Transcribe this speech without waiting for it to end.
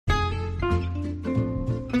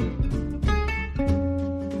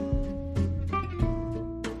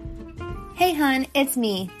hon, it's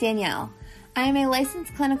me, Danielle. I am a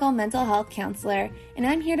licensed clinical mental health counselor, and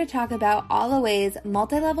I'm here to talk about all the ways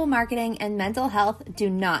multi-level marketing and mental health do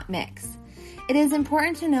not mix. It is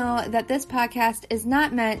important to know that this podcast is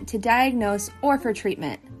not meant to diagnose or for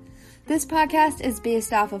treatment. This podcast is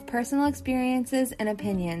based off of personal experiences and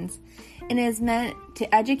opinions, and is meant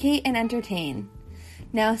to educate and entertain.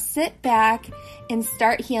 Now sit back and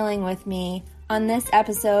start healing with me on this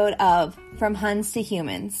episode of From Huns to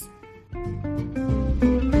Humans.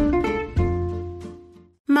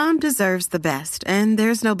 Mom deserves the best, and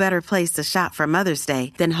there's no better place to shop for Mother's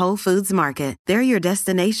Day than Whole Foods Market. They're your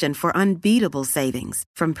destination for unbeatable savings,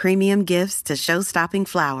 from premium gifts to show-stopping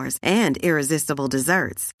flowers and irresistible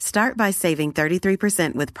desserts. Start by saving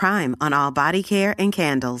 33% with Prime on all body care and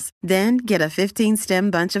candles. Then get a 15-stem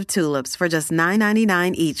bunch of tulips for just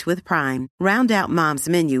 $9.99 each with Prime. Round out Mom's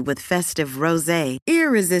menu with festive rosé,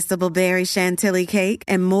 irresistible berry chantilly cake,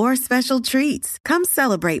 and more special treats. Come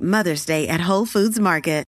celebrate Mother's Day at Whole Foods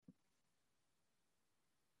Market.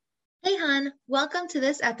 Hey hon, welcome to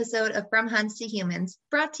this episode of From Huns to Humans,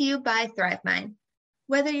 brought to you by ThriveMind.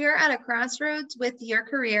 Whether you're at a crossroads with your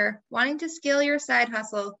career, wanting to scale your side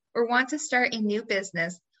hustle, or want to start a new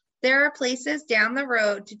business, there are places down the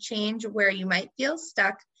road to change where you might feel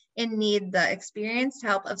stuck and need the experienced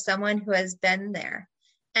help of someone who has been there.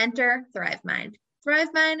 Enter ThriveMind.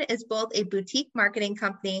 ThriveMind is both a boutique marketing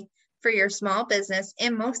company for your small business,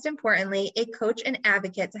 and most importantly, a coach and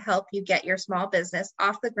advocate to help you get your small business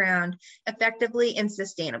off the ground effectively and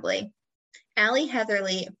sustainably. Allie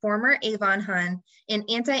Heatherly, former Avon Hun and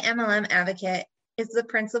anti-MLM advocate, is the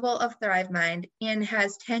principal of ThriveMind and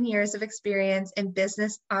has 10 years of experience in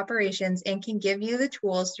business operations and can give you the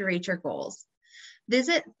tools to reach your goals.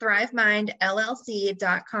 Visit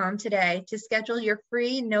ThriveMindLLC.com today to schedule your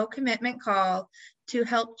free no-commitment call to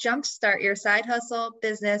help jumpstart your side hustle,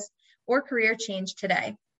 business, or career change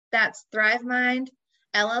today. That's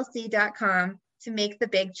ThriveMindLLC.com to make the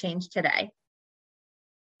big change today.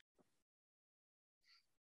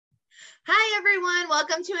 Hi, everyone.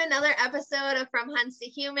 Welcome to another episode of From Huns to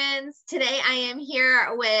Humans. Today, I am here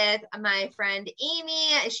with my friend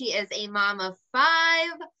Amy. She is a mom of 5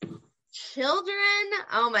 children.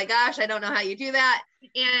 Oh my gosh, I don't know how you do that.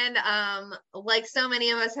 And like so many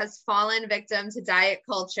of us, has fallen victim to diet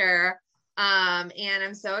culture. And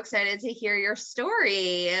I'm so excited to hear your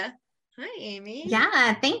story. Hi, Amy.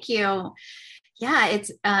 Yeah, thank you. Yeah,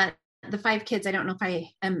 it's the 5 kids. I don't know if I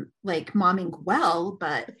am like momming well,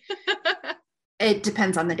 but it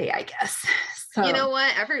depends on the day, I guess. So you know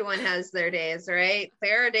what? Everyone has their days, right?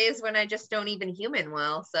 There are days when I just don't even human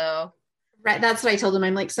well. So right, that's what I told him.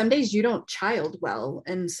 I'm like, some days you don't child well,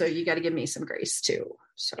 and so you got to give me some grace too.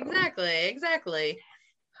 So exactly.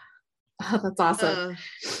 Oh, that's awesome.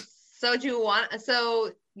 So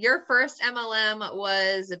your first MLM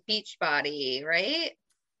was Beachbody, right?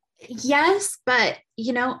 Yes, but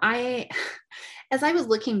as I was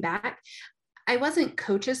looking back, I wasn't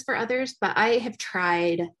coaches for others, but I have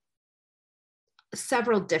tried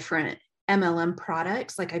several different MLM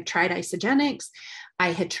products. Like I've tried Isagenix,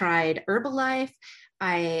 I had tried Herbalife,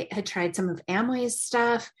 I had tried some of Amway's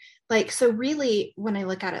stuff. Like, so really when I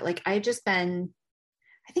look at it, like I've just been,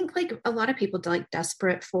 I think like a lot of people like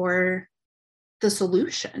desperate for the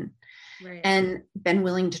solution, right, and been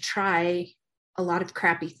willing to try a lot of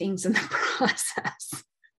crappy things in the process.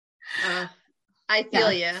 I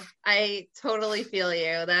feel you. I totally feel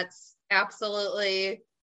you. That's absolutely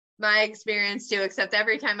my experience too, except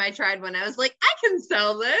every time I tried one, I was like, I can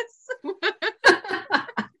sell this.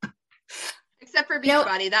 Except for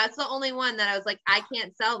Beachbody. That's the only one that I was like, I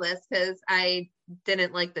can't sell this because I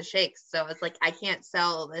didn't like the shakes. So it's like, I can't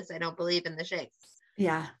sell this. I don't believe in the shakes.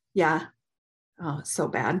 Yeah. Oh, it's so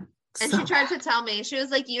bad. And she tried to tell me, she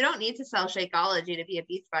was like, you don't need to sell Shakeology to be a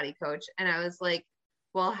Beachbody coach. And I was like,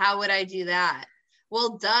 well, how would I do that?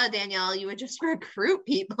 Well, duh, Danielle, you would just recruit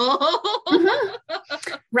people.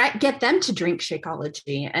 Mm-hmm. Right. Get them to drink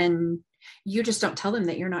Shakeology, and you just don't tell them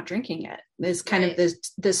that you're not drinking it. Is kind of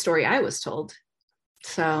the story I was told.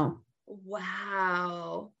 So.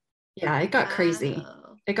 Wow. Yeah, it got crazy.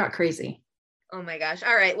 It got crazy. Oh my gosh.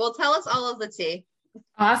 All right. Well, tell us all of the tea.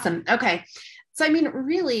 Awesome. Okay. So, I mean,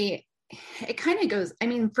 really, it kind of goes, I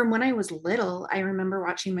mean, from when I was little, I remember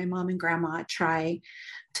watching my mom and grandma try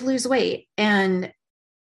to lose weight, and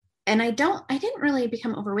I didn't really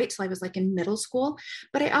become overweight till I was like in middle school,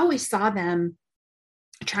 but I always saw them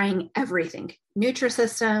trying everything,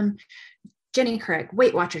 Nutrisystem, Jenny Craig,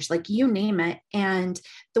 Weight Watchers, like you name it. And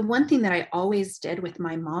the one thing that I always did with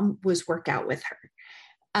my mom was work out with her.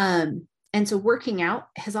 And so working out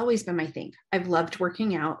has always been my thing. I've loved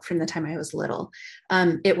working out from the time I was little.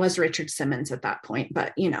 It was Richard Simmons at that point,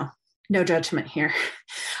 but no judgment here.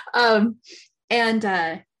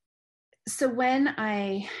 And so when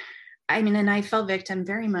and I fell victim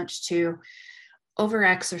very much to over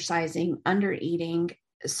exercising, under eating.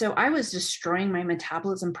 So I was destroying my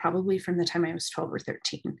metabolism probably from the time I was 12 or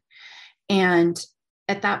 13. And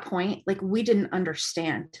at that point, like we didn't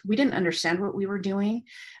understand what we were doing.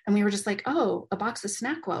 And we were just like, oh, a box of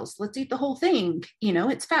SnackWells, let's eat the whole thing.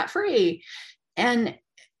 It's fat free. And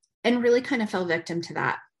really kind of fell victim to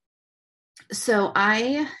that. So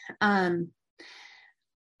I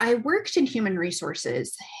worked in human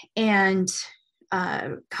resources, and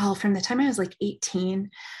from the time I was like 18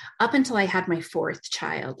 up until I had my fourth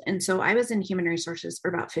child. And so I was in human resources for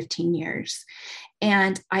about 15 years.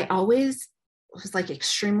 And I always was like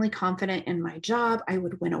extremely confident in my job. I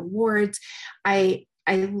would win awards. I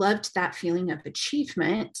loved that feeling of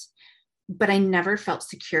achievement, but I never felt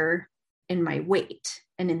secure in my weight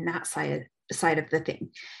and in that side of the thing.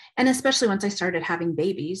 And especially once I started having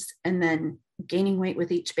babies and then gaining weight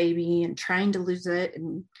with each baby and trying to lose it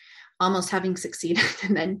and almost having succeeded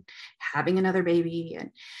and then having another baby.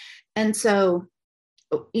 And so,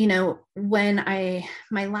 when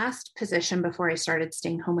my last position before I started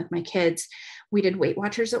staying home with my kids, we did Weight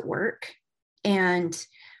Watchers at work. And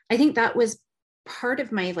I think that was part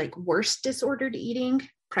of my like worst disordered eating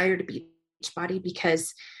prior to Beachbody,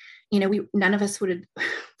 because none of us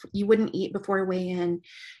you wouldn't eat before weigh-in,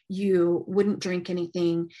 you wouldn't drink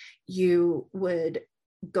anything, you would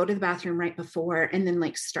go to the bathroom right before and then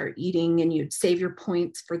like start eating, and you'd save your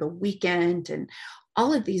points for the weekend, and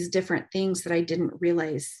all of these different things that I didn't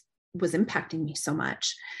realize was impacting me so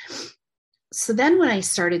much. So then when I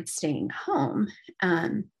started staying home,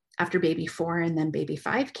 after baby 4 and then baby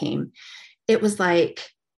 5 came, it was like,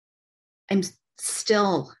 I'm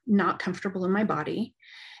still not comfortable in my body,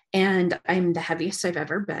 and I'm the heaviest I've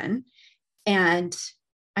ever been. And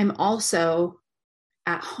I'm also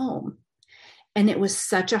at home. And it was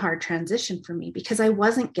such a hard transition for me because I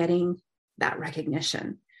wasn't getting that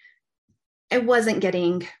recognition. I wasn't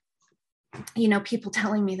getting, people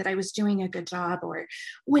telling me that I was doing a good job or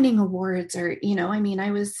winning awards or,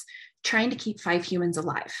 I was trying to keep 5 humans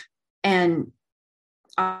alive and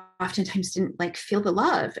oftentimes didn't like feel the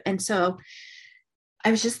love. And so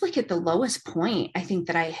I was just like at the lowest point, I think,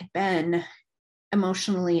 that I had been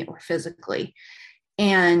emotionally or physically.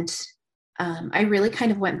 And I really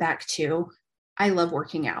kind of went back to, I love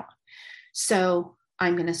working out. So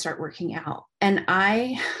I'm going to start working out. And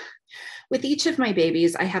with each of my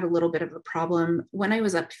babies, I had a little bit of a problem. When I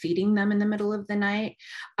was up feeding them in the middle of the night,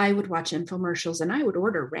 I would watch infomercials and I would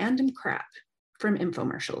order random crap from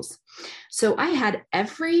infomercials. So I had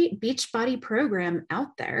every Beachbody program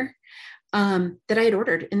out there that I had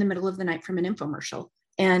ordered in the middle of the night from an infomercial.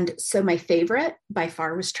 And so my favorite by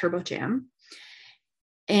far was Turbo Jam.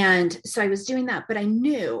 And so I was doing that, but I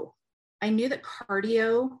knew that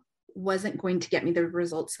cardio wasn't going to get me the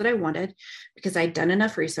results that I wanted because I'd done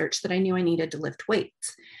enough research that I knew I needed to lift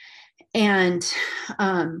weights. And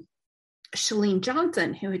Chalene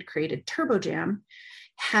Johnson, who had created Turbo Jam,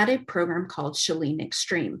 had a program called Chalene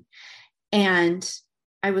Extreme. And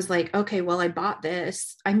I was like, okay, well, I bought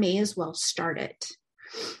this. I may as well start it.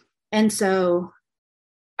 And so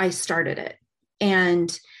I started it.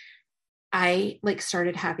 And I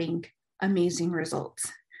started having amazing results.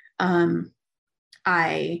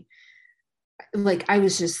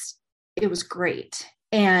 It was great.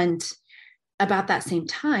 And about that same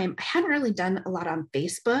time, I hadn't really done a lot on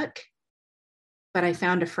Facebook, but I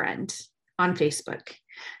found a friend on Facebook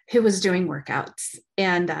who was doing workouts.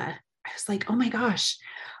 And I was like, oh my gosh,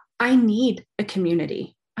 I need a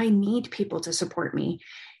community. I need people to support me.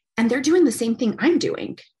 And they're doing the same thing I'm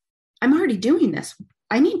doing. I'm already doing this.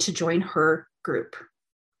 I need to join her group.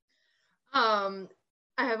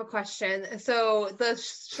 I have a question. So the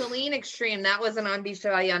Chalene Extreme, that wasn't on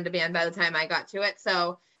Beachbody On Demand by the time I got to it.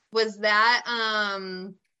 So was that a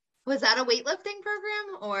weightlifting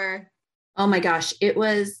program or? Oh my gosh, it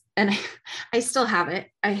was, and I still have it.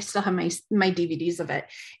 I still have my DVDs of it.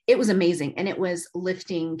 It was amazing. And it was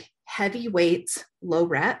lifting heavy weights, low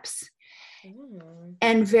reps,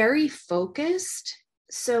 and very focused.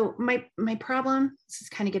 So my problem, this is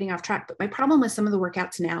kind of getting off track, but my problem with some of the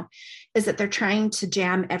workouts now is that they're trying to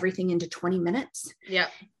jam everything into 20 minutes. Yeah.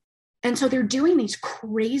 And so they're doing these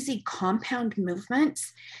crazy compound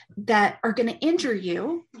movements that are going to injure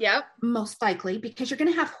you. Yep. Most likely because you're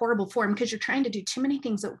going to have horrible form because you're trying to do too many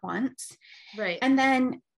things at once. Right. And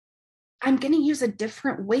then I'm going to use a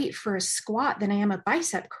different weight for a squat than I am a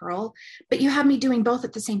bicep curl, but you have me doing both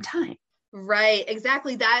at the same time. Right.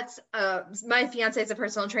 Exactly. That's my fiance is a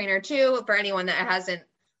personal trainer too, for anyone that hasn't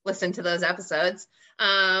listened to those episodes.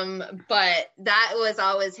 But that was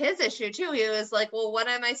always his issue too. He was like, well, what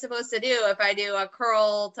am I supposed to do if I do a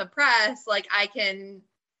curl to press? Like I can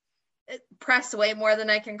press way more than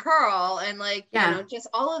I can curl. And like, you know, just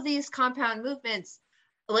all of these compound movements,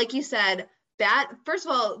 like you said, first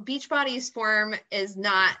of all, Beachbody's form is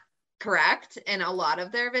not correct in a lot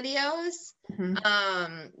of their videos.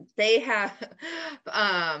 They have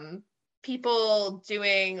people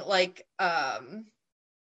doing like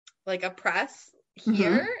a press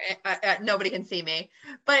here. Nobody can see me,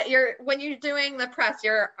 but when you're doing the press,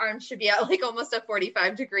 your arms should be at like almost a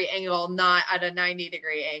 45-degree angle, not at a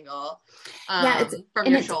 90-degree angle from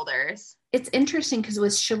your shoulders. It's interesting because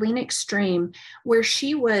with Chalene Extreme, where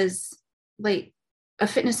she was like a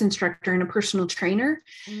fitness instructor and a personal trainer,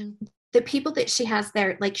 the people that she has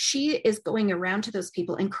there, like she is going around to those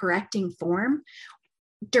people and correcting form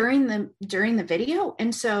during the video.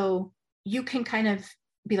 And so you can kind of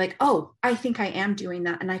be like, oh, I think I am doing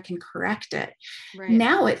that and I can correct it. Right.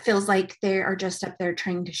 Now it feels like they are just up there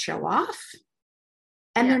trying to show off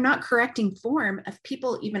and they're not correcting form of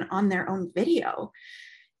people even on their own video.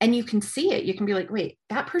 And you can see it. You can be like, wait,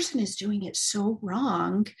 that person is doing it so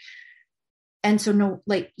wrong. And so no,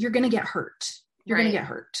 like you're going to get hurt. You're going to get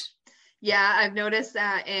hurt. Yeah, I've noticed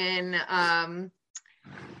that in,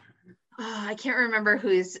 I can't remember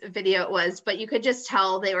whose video it was, but you could just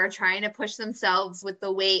tell they were trying to push themselves with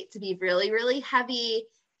the weight to be really, really heavy.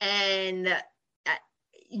 And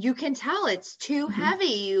you can tell it's too heavy.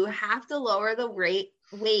 You have to lower the weight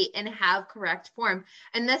and have correct form.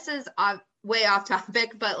 And this is way off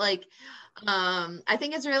topic, but like, I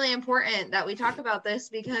think it's really important that we talk about this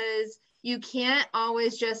because you can't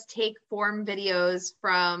always just take form videos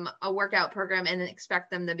from a workout program and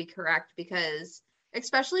expect them to be correct because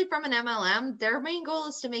especially from an MLM, their main goal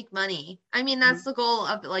is to make money. I mean, that's the goal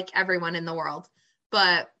of like everyone in the world,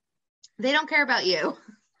 but they don't care about you.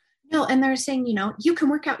 No, and they're saying, you know, you can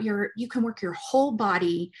work your whole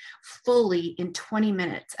body fully in 20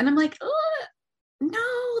 minutes. And I'm like,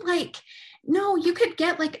 no, you could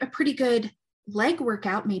get like a pretty good leg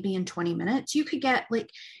workout maybe in 20 minutes. You could get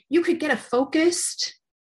a focused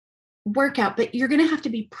workout, but you're going to have to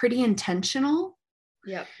be pretty intentional.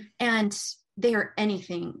 Yep. And they are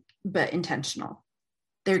anything but intentional.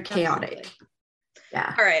 They're chaotic. Absolutely.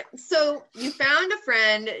 Yeah. All right. So you found a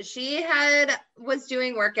friend. She was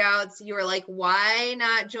doing workouts. You were like, why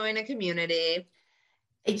not join a community?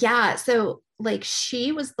 Yeah. So like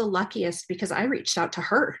she was the luckiest because I reached out to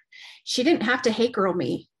her. She didn't have to hate girl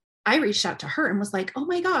me. I reached out to her and was like, oh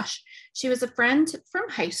my gosh, she was a friend from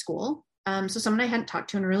high school. So someone I hadn't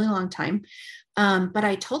talked to in a really long time. But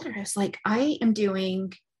I told her, I was like, I am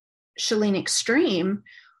doing Chalene Extreme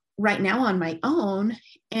right now on my own.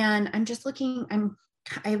 And I'm just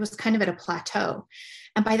I was kind of at a plateau.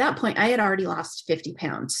 And by that point I had already lost 50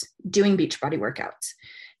 pounds doing Beachbody workouts.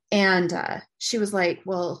 And she was like,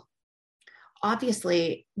 well,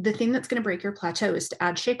 obviously the thing that's going to break your plateau is to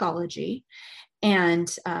add Shakeology. And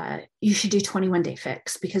you should do 21-day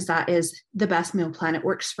fix because that is the best meal plan. It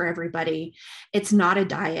works for everybody. It's not a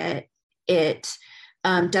diet. It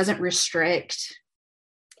doesn't restrict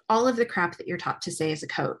all of the crap that you're taught to say as a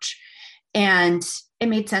coach. And it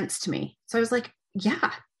made sense to me. So I was like,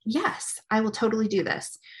 yes, I will totally do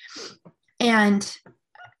this. And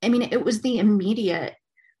I mean, it was the immediate,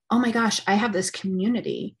 oh my gosh, I have this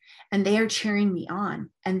community and they are cheering me on.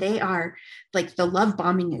 And they are like, the love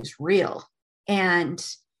bombing is real. And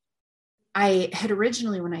I had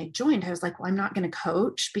originally, when I joined, I was like, well, I'm not going to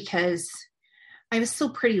coach because I was still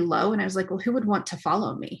pretty low. And I was like, well, who would want to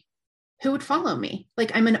follow me? Who would follow me?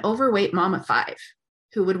 Like, I'm an overweight mom of 5.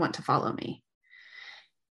 Who would want to follow me?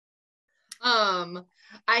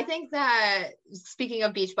 I think that speaking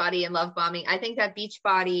of Beachbody and love bombing, I think that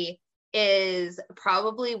Beachbody is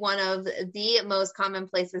probably one of the most common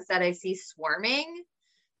places that I see swarming,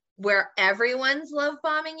 where everyone's love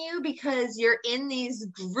bombing you because you're in these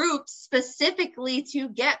groups specifically to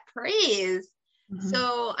get praise.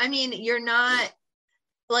 So, I mean, you're not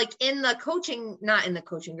like not in the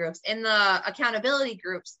coaching groups, in the accountability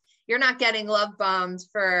groups, you're not getting love bombed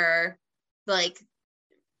for like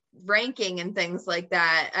ranking and things like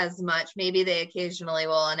that as much. Maybe they occasionally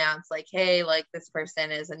will announce like, hey, like this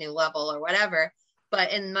person is a new level or whatever.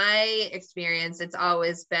 But in my experience, it's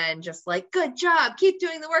always been just like, good job, keep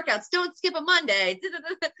doing the workouts, don't skip a Monday.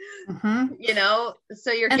 You know,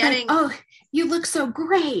 so you're getting, like, oh, you look so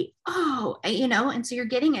great. Oh, you know, and so you're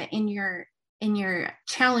getting it in your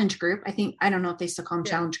challenge group. I don't know if they still call them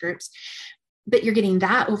challenge groups, but you're getting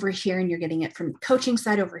that over here and you're getting it from the coaching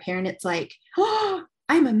side over here. And it's like, oh,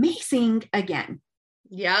 I'm amazing again.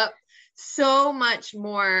 Yep. So much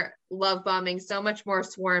more love bombing, so much more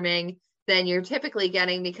swarming than you're typically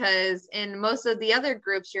getting, because in most of the other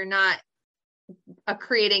groups, you're not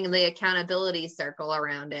creating the accountability circle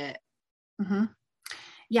around it. Mm-hmm.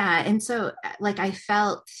 Yeah. And so like, I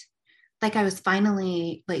felt like I was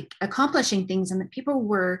finally like accomplishing things, and that people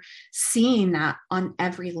were seeing that on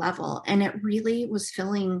every level. And it really was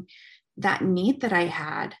filling that need that I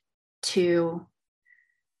had to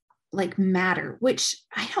like matter, which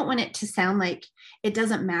I don't want it to sound like it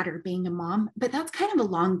doesn't matter being a mom, but that's kind of a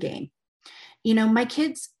long game. You know, my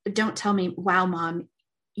kids don't tell me, wow, mom,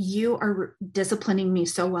 you are disciplining me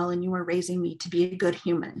so well and you are raising me to be a good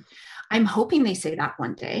human. I'm hoping they say that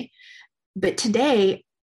one day, but today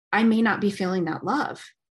I may not be feeling that love.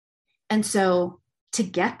 And so to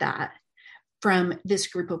get that from this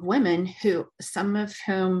group of women, who some of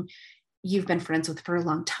whom you've been friends with for a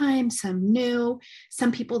long time, some new,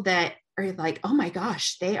 some people that are like, oh my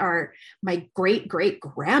gosh, they are my great great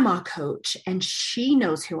grandma coach, and she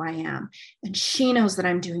knows who I am, and she knows that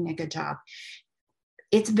I'm doing a good job.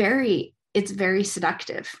 It's very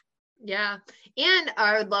seductive. Yeah. And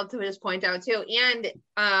I would love to just point out too,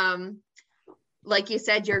 and like you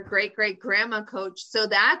said, your great great grandma coach. So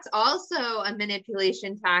that's also a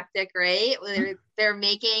manipulation tactic, right? They're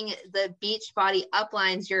making the Beachbody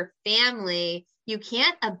uplines your family. You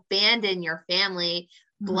can't abandon your family.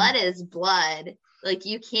 Blood is blood. Like,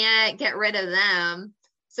 you can't get rid of them.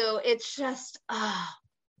 So it's just,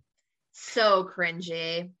 so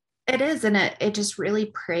cringy. It is. And it just really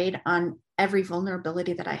preyed on every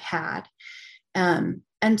vulnerability that I had. And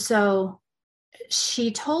so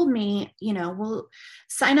she told me, you know, well,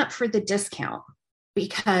 sign up for the discount,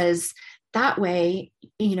 because that way,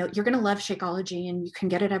 you know, you're going to love Shakeology and you can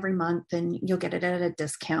get it every month and you'll get it at a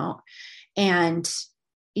discount. And,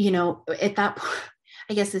 you know, at that point,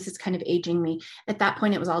 I guess this is kind of aging me. At that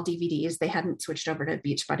point, it was all DVDs. They hadn't switched over to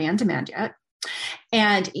Beachbody On Demand yet.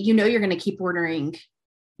 And, you know, you're going to keep ordering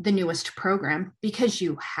the newest program because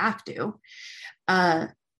you have to.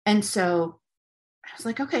 And so I was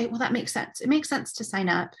like, okay, well, that makes sense. It makes sense to sign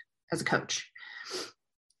up as a coach.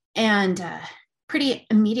 And pretty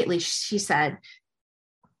immediately she said,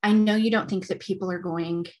 I know you don't think that people are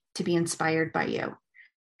going to be inspired by you,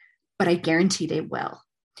 but I guarantee they will.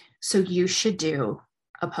 So you should do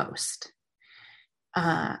a post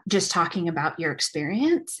just talking about your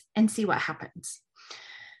experience and see what happens.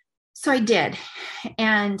 So I did.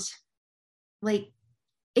 And like,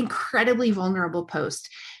 incredibly vulnerable post.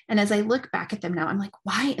 And as I look back at them now, I'm like,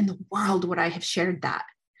 why in the world would I have shared that?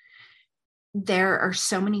 There are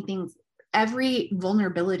so many things, every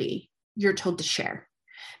vulnerability you're told to share,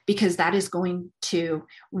 because that is going to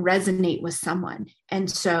resonate with someone. And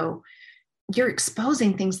so you're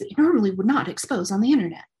exposing things that you normally would not expose on the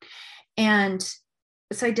internet. And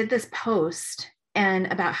so I did this post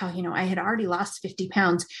and about how, you know, I had already lost 50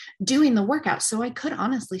 pounds doing the workout. So I could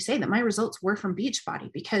honestly say that my results were from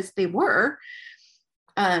Beachbody, because they were,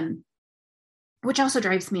 which also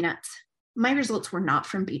drives me nuts. My results were not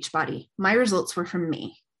from Beachbody. My results were from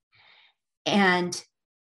me. And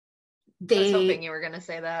I was hoping you were going to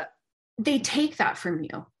say that. They take that from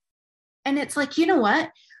you. And it's like, you know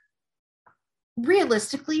what?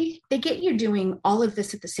 Realistically, they get you doing all of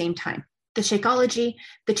this at the same time. The Shakeology,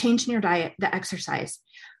 the change in your diet, the exercise.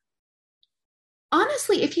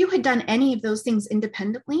 Honestly, if you had done any of those things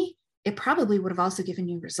independently, it probably would have also given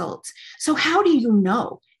you results. So how do you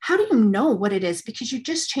know? How do you know what it is? Because you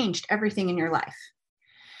just changed everything in your life.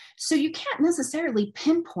 So you can't necessarily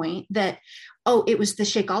pinpoint that, oh, it was the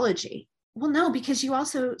Shakeology. Well, no, because you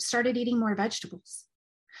also started eating more vegetables.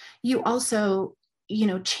 You also, you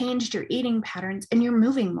know, changed your eating patterns and you're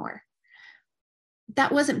moving more.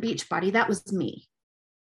 That wasn't Beachbody, that was me.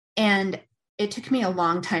 And it took me a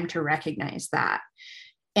long time to recognize that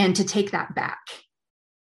and to take that back.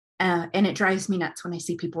 And it drives me nuts when I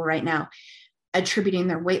see people right now attributing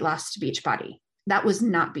their weight loss to Beachbody. That was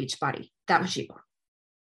not Beachbody. That was you.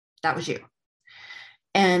 That was you.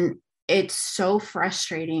 And it's so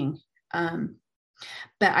frustrating. But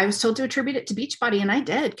I was told to attribute it to Beachbody, and I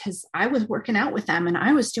did, because I was working out with them and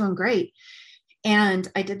I was doing great. And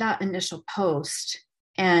I did that initial post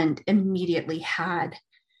and immediately had,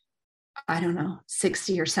 I don't know,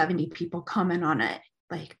 60 or 70 people comment on it.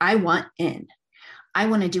 Like, I want in. I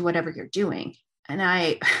want to do whatever you're doing. And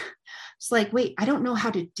I was like, wait, I don't know how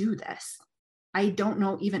to do this. I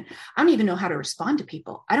don't even know how to respond to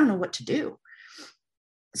people. I don't know what to do.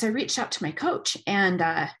 So I reached out to my coach, and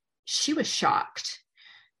she was shocked,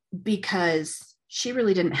 because she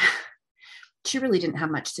really didn't she really didn't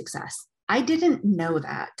have much success. I didn't know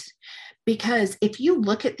that, because if you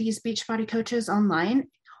look at these Beachbody coaches online,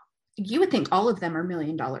 you would think all of them are $1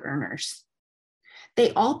 million earners.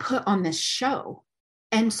 They all put on this show.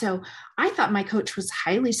 And so I thought my coach was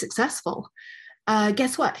highly successful.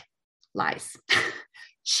 Guess what? Lies.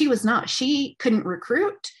 She was not. She couldn't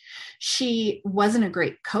recruit. She wasn't a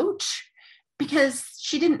great coach because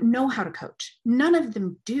she didn't know how to coach. None of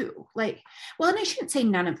them do. And I shouldn't say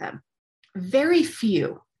none of them. Very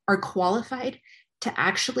few are qualified to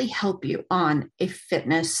actually help you on a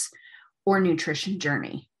fitness or nutrition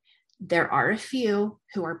journey. There are a few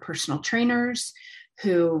who are personal trainers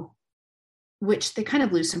which they kind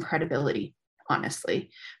of lose some credibility, honestly,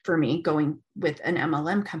 for me going with an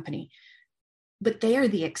MLM company, but they are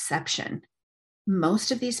the exception.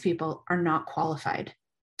 Most of these people are not qualified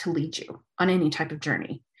to lead you on any type of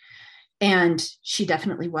journey. And she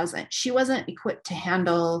definitely wasn't. She wasn't equipped to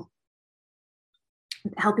handle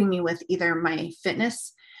helping me with either my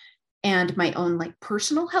fitness and my own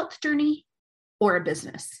personal health journey or a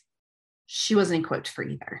business. She wasn't equipped for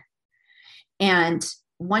either. And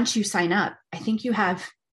once you sign up, I think you have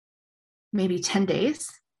maybe 10 days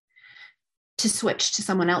to switch to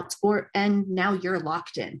someone else, and now you're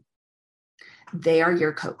locked in. They are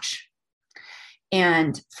your coach,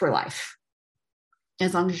 and for life.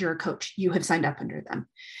 As long as you're a coach, you have signed up under them.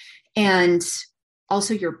 And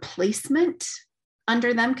also your placement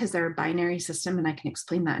under them, because they're a binary system, and I can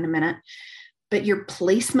explain that in a minute, but your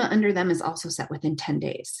placement under them is also set within 10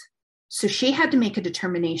 days. So she had to make a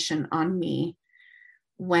determination on me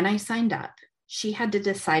when I signed up. She had to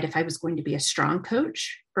decide if I was going to be a strong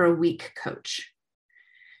coach or a weak coach.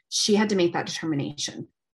 She had to make that determination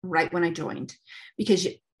right when I joined, because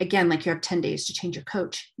again, you have 10 days to change your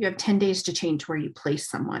coach. You have 10 days to change where you place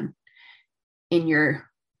someone in your,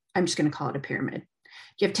 I'm just going to call it a pyramid.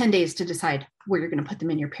 You have 10 days to decide where you're going to put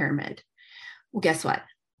them in your pyramid. Well, guess what?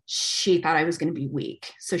 She thought I was going to be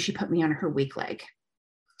weak. So she put me on her weak leg,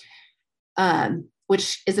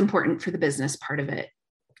 which is important for the business part of it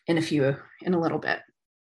in a little bit.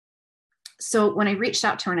 So when I reached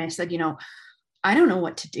out to her and I said, I don't know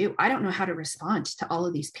what to do. I don't know how to respond to all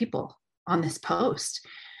of these people on this post.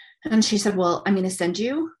 And she said, well, I'm going to send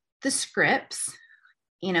you the scripts,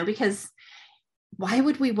 because why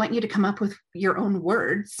would we want you to come up with your own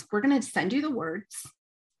words? We're going to send you the words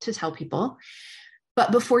to tell people.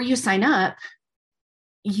 But before you sign up,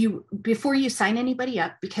 before you sign anybody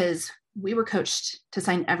up, because we were coached to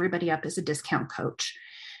sign everybody up as a discount coach.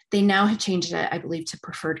 They now have changed it, I believe, to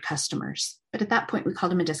preferred customers. But at that point, we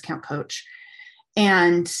called him a discount coach.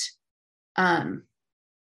 And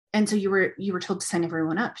so you were told to sign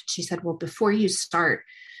everyone up. She said, well, before you start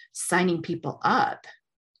signing people up,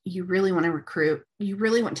 you really want to recruit, you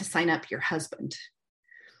really want to sign up your husband.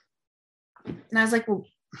 And I was like, well,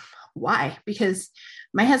 why? Because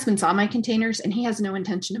my husband saw my containers and he has no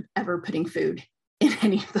intention of ever putting food in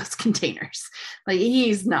any of those containers.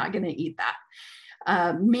 He's not going to eat that.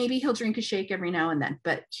 Maybe he'll drink a shake every now and then,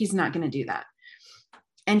 but he's not going to do that.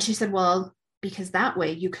 And she said, well, because that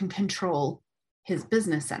way you can control his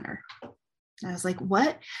business center. And I was like,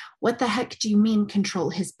 what the heck do you mean control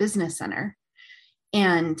his business center?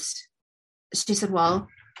 And she said, well,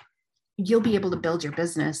 you'll be able to build your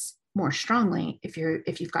business more strongly if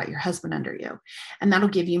you've got your husband under you, and that'll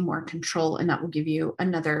give you more control, and that will give you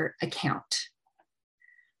another account.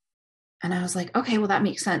 And I was like, okay, well, that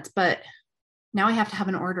makes sense. But now I have to have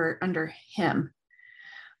an order under him.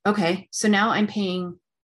 Okay. So now I'm paying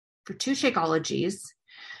for 2 Shakeologies,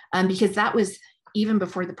 because that was even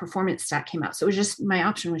before the performance stack came out. So it was just, my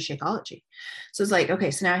option was Shakeology. So it's like,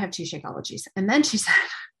 okay, so now I have 2 Shakeologies. And then she said,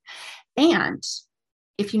 and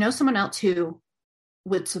if you know someone else who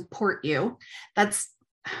would support you, that's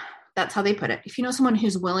how they put it. If you know someone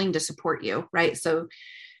who's willing to support you, right? So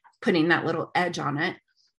putting that little edge on it,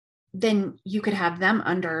 then you could have them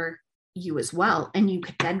under you as well. And you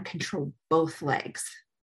could then control both legs.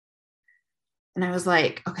 And I was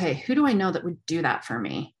like, okay, who do I know that would do that for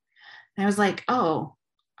me? And I was like, oh,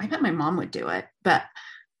 I bet my mom would do it, but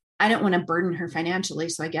I don't want to burden her financially.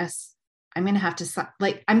 So I guess I'm going to have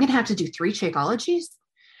to do 3 Shakeologies.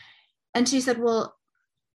 And she said, well,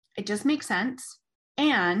 it just makes sense.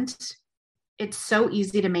 And it's so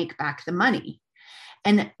easy to make back the money.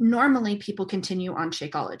 And normally people continue on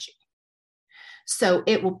Shakeology. So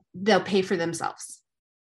they'll pay for themselves.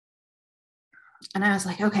 And I was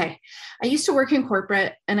like, okay, I used to work in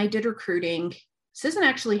corporate and I did recruiting. This isn't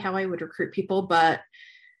actually how I would recruit people, but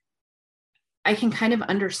I can kind of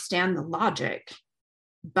understand the logic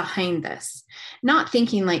behind this. Not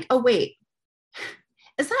thinking like, oh, wait,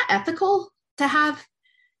 is that ethical to have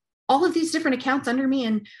all of these different accounts under me,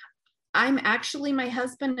 and I'm actually my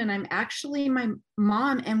husband and I'm actually my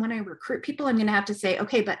mom. And when I recruit people, I'm going to have to say,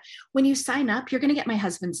 okay, but when you sign up, you're going to get my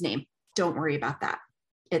husband's name. Don't worry about that.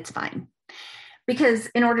 It's fine. Because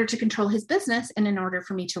in order to control his business and in order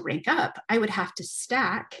for me to rank up, I would have to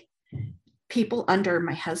stack people under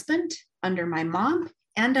my husband, under my mom,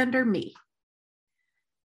 and under me.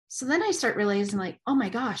 So then I start realizing like, oh my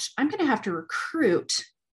gosh, I'm going to have to recruit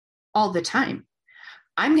all the time.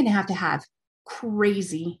 I'm going to have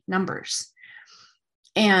crazy numbers.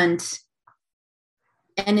 And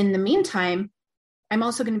in the meantime, I'm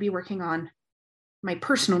also going to be working on my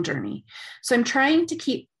personal journey. So I'm trying to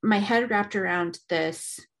keep my head wrapped around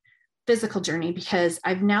this physical journey because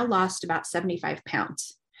I've now lost about 75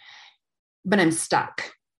 pounds, but I'm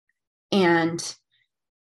stuck. And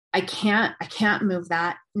I can't move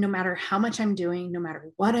that no matter how much I'm doing, no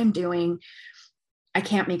matter what I'm doing, I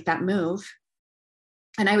can't make that move.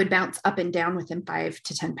 And I would bounce up and down within 5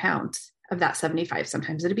 to 10 pounds of that 75.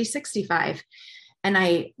 Sometimes it'd be 65. And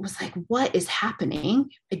I was like, what is happening?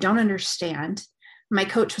 I don't understand. My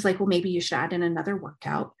coach was like, well, maybe you should add in another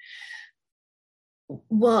workout.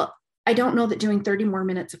 Well, I don't know that doing 30 more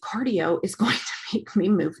minutes of cardio is going to make me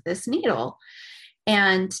move this needle.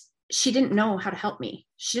 And she didn't know how to help me.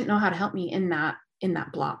 She didn't know how to help me in that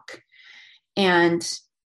block. And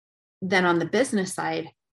then on the business side,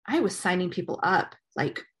 I was signing people up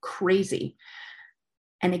like crazy.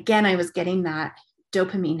 And again, I was getting that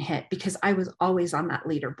dopamine hit because I was always on that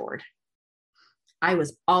leaderboard. I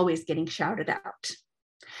was always getting shouted out.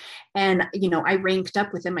 And, I ranked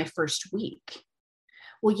up within my first week.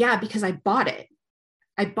 Well, yeah, because I bought it.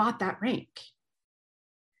 I bought that rank.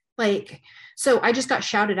 So I just got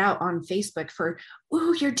shouted out on Facebook for,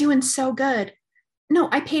 oh, you're doing so good. No,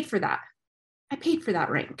 I paid for that. I paid for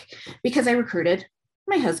that rank because I recruited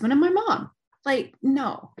my husband and my mom.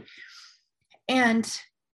 No. And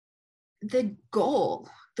the goal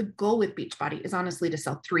with Beachbody is honestly to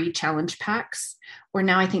sell 3 challenge packs, or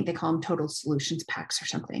now I think they call them total solutions packs or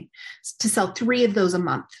something, to sell 3 of those a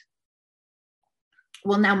month.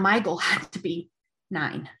 Well, now my goal had to be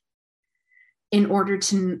 9 in order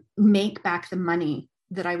to make back the money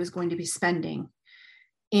that I was going to be spending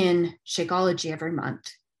in Shakeology every month.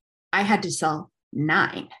 I had to sell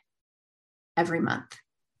 9 every month.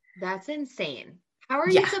 That's insane. How are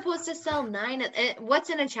you supposed to sell 9? What's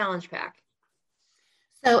in a challenge pack?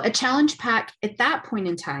 So a challenge pack at that point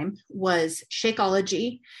in time was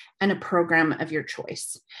Shakeology and a program of your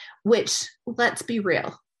choice, which, let's be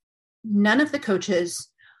real, none of the coaches,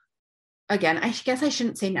 again, I guess I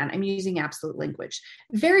shouldn't say none, I'm using absolute language.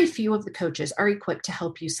 Very few of the coaches are equipped to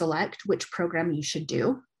help you select which program you should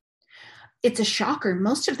do. It's a shocker.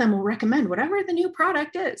 Most of them will recommend whatever the new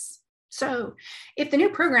product is. So if the new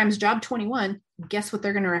program is Job 21, guess what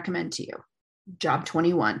they're going to recommend to you? Job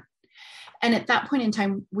 21. And at that point in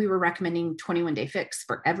time, we were recommending 21-day fix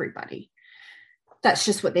for everybody. That's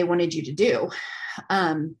just what they wanted you to do.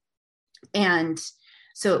 And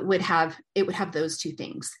so it would have those 2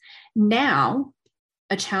 things. Now,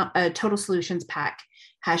 a Total Solutions pack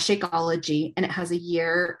has Shakeology, and it has a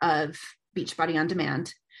year of Beachbody On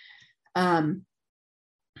Demand.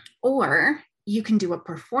 Or you can do a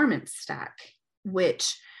performance stack,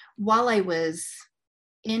 which while I was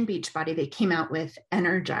in Beachbody, they came out with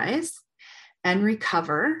Energize and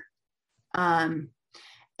Recover. And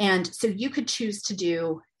so you could choose to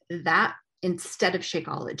do that instead of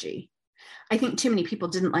Shakeology. I think too many people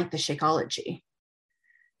didn't like the Shakeology.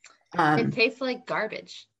 It tastes like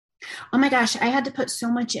garbage. Oh my gosh, I had to put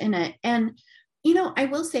so much in it. And, I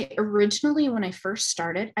will say originally when I first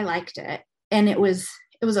started, I liked it and it was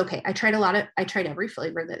okay. I tried every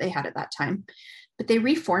flavor that they had at that time, but they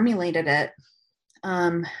reformulated it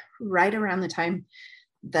right around the time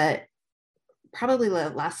that probably the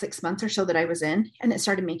last 6 months or so that I was in, and it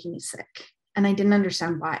started making me sick. And I didn't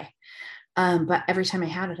understand why. But every time I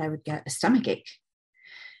had it, I would get a stomach ache.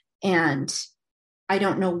 And I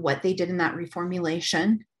don't know what they did in that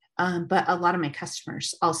reformulation, but a lot of my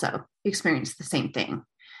customers also experienced the same thing.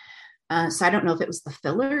 So I don't know if it was the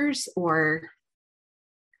fillers or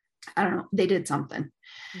I don't know, they did something.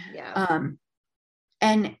 Yeah.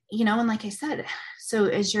 And, and like I said, so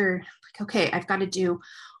as you're like, okay, I've got to do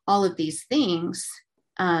all of these things.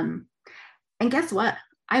 And guess what?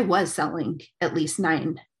 I was selling at least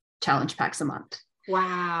 9 challenge packs a month.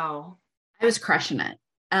 Wow. I was crushing it.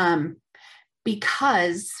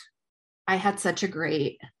 Because I had such a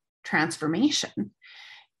great transformation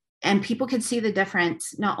and people could see the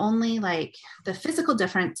difference, not only like the physical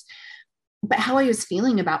difference, but how I was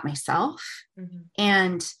feeling about myself. Mm-hmm.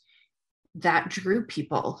 And that drew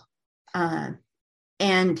people.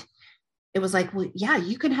 And it was like, well, yeah,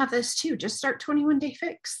 you can have this too. Just start 21 Day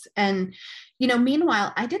Fix. And,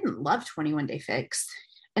 meanwhile, I didn't love 21 Day Fix.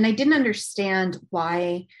 And I didn't understand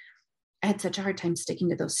why I had such a hard time sticking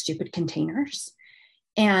to those stupid containers.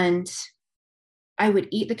 And I would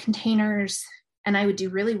eat the containers and I would do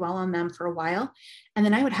really well on them for a while. And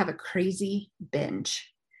then I would have a crazy binge.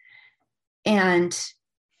 And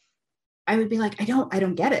I would be like, I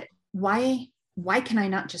don't get it. Why can I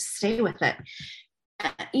not just stay with it?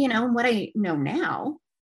 What I know now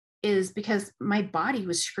is because my body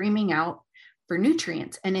was screaming out for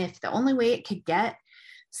nutrients. And if the only way it could get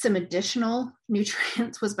some additional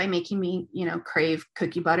nutrients was by making me, crave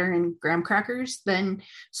cookie butter and graham crackers, then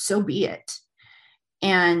so be it.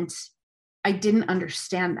 And I didn't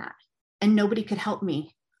understand that. And nobody could help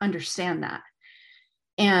me understand that.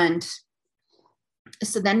 And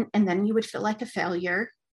so then you would feel like a failure,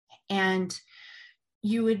 and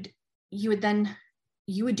you would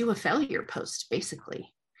do a failure post,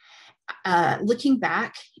 basically. Looking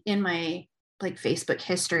back in my Facebook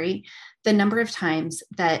history, the number of times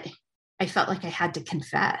that I felt like I had to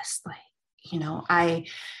confess, I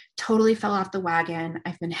totally fell off the wagon.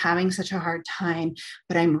 I've been having such a hard time,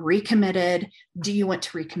 but I'm recommitted. Do you want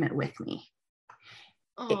to recommit with me?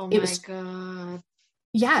 Oh my God.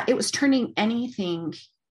 Yeah, it was turning anything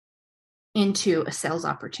into a sales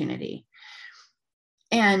opportunity.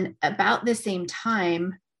 And about the same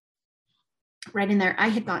time, right in there, I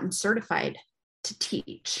had gotten certified to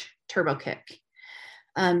teach TurboKick.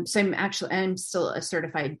 So I'm still a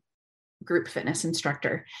certified group fitness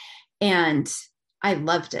instructor, and I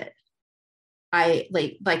loved it.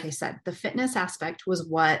 Like I said, the fitness aspect was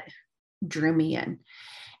what drew me in,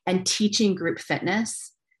 and teaching group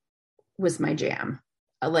fitness was my jam.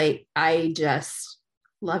 I just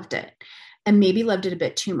loved it, and maybe loved it a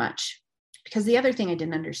bit too much, because the other thing I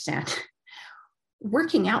didn't understand,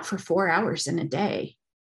 working out for 4 hours in a day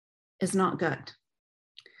is not good.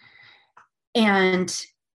 And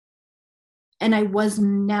I was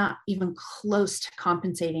not even close to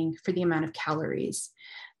compensating for the amount of calories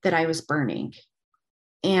that I was burning.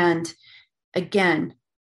 And again,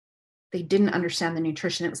 they didn't understand the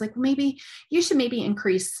nutrition. It was like, well, maybe you should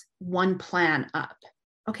increase one plan up.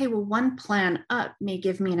 Okay, well, one plan up may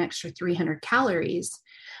give me an extra 300 calories,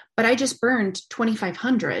 but I just burned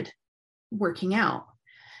 2,500 working out,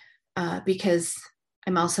 because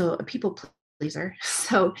I'm also a people pleaser.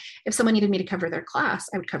 So if someone needed me to cover their class,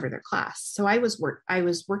 I would cover their class. So I was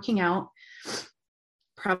working out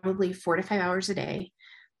probably 4 to 5 hours a day.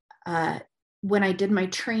 When I did my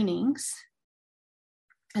trainings,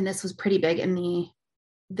 and this was pretty big in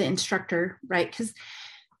the instructor, right? Because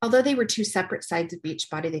although they were two separate sides of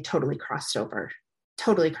Beachbody, they totally crossed over.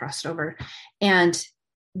 And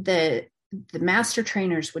the master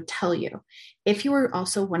trainers would tell you, if you were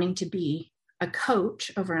also wanting to be a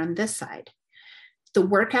coach over on this side, the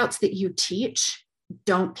workouts that you teach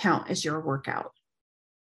don't count as your workout.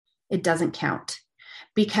 It doesn't count,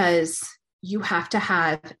 because you have to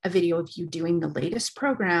have a video of you doing the latest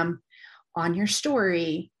program on your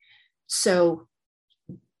story. So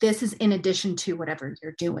this is in addition to whatever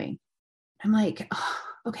you're doing. I'm like, oh,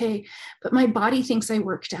 okay, but my body thinks I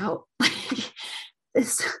worked out.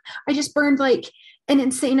 I just burned an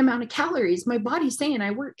insane amount of calories. My body's saying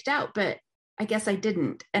I worked out, but I guess I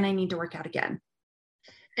didn't, and I need to work out again.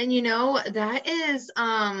 And that is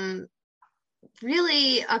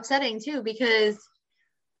really upsetting too, because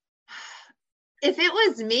if it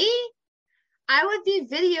was me, I would be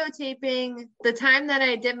videotaping the time that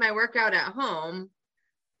I did my workout at home.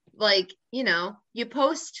 You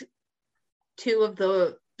post 2 of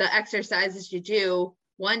the exercises you do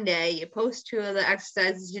one day, you post 2 of the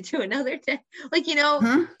exercises you do another day.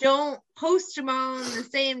 Don't post them all on the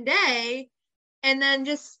same day and then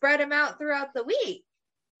just spread them out throughout the week.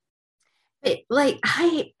 I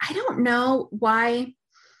don't know why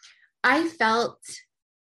I felt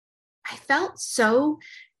so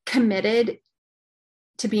committed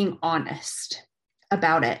to being honest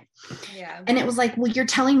about it. Yeah. And it was like, well, you're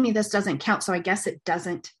telling me this doesn't count, so I guess it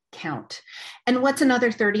doesn't count. And what's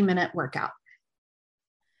another 30-minute workout?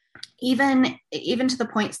 Even to the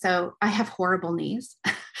point, so I have horrible knees.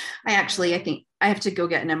 I think I have to go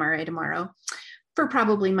get an MRI tomorrow for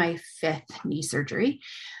probably my 5th knee surgery.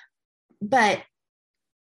 But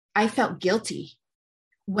I felt guilty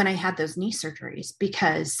when I had those knee surgeries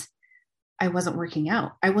because I wasn't working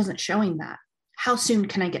out. I wasn't showing that. How soon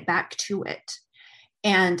can I get back to it?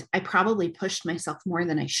 And I probably pushed myself more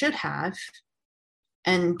than I should have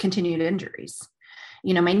and continued injuries.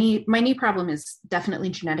 My knee problem is definitely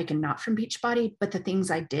genetic and not from Beachbody, but the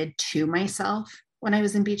things I did to myself when I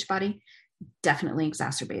was in Beachbody definitely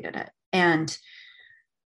exacerbated it. And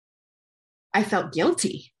I felt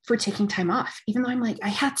guilty for taking time off, even though I'm like, I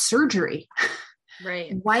had surgery.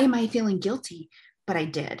 Right. Why am I feeling guilty? But I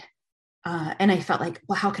did. And I felt like,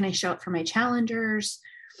 well, how can I show up for my challengers?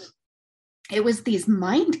 It was these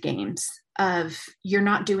mind games of you're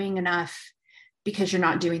not doing enough because you're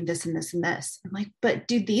not doing this and this and this. I'm like, but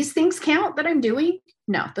do these things count that I'm doing?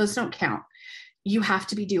 No, those don't count. You have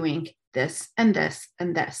to be doing this and this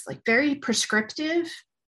and this, like very prescriptive.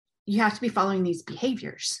 You have to be following these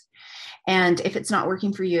behaviors. And if it's not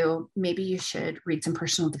working for you, maybe you should read some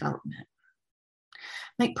personal development.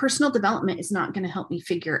 Like personal development is not going to help me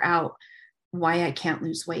figure out why I can't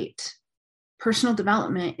lose weight. Personal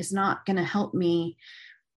development is not going to help me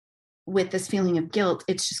with this feeling of guilt.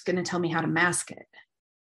 It's just going to tell me how to mask it.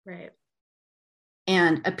 Right.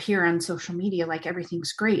 And appear on social media like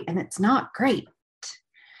everything's great, and it's not great.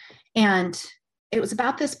 And it was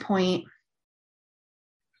about this point,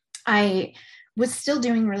 I was still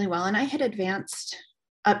doing really well, and I had advanced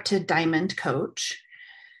up to diamond coach.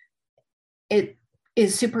 It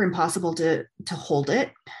is super impossible to hold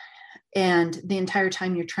it. And the entire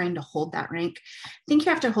time you're trying to hold that rank, I think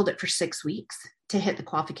you have to hold it for 6 weeks to hit the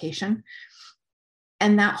qualification.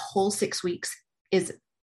 And that whole 6 weeks is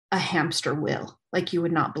a hamster wheel, like you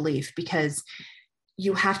would not believe, because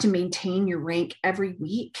you have to maintain your rank every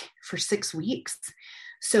week for 6 weeks.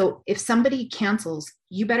 So if somebody cancels,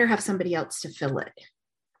 you better have somebody else to fill it.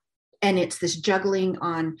 And it's this juggling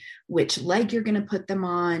on which leg you're going to put them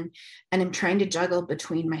on. And I'm trying to juggle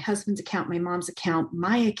between my husband's account, my mom's account,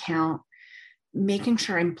 my account, making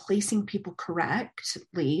sure I'm placing people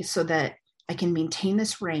correctly so that I can maintain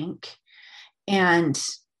this rank. And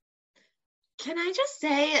can I just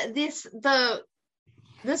say this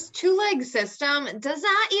 2-leg system, does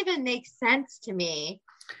that even make sense to me?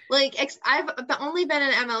 Like, I've only been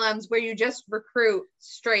in MLMs where you just recruit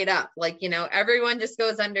straight up, like, you know, everyone just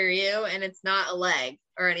goes under you and it's not a leg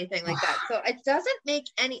or anything like that. So it doesn't make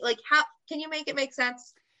any, like, how can you make it make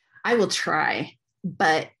sense? I will try,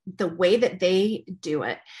 but the way that they do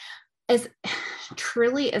it is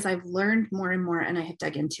truly, as I've learned more and more and I have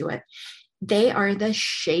dug into it, they are the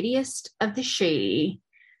shadiest of the shady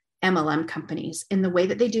MLM companies in the way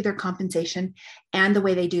that they do their compensation and the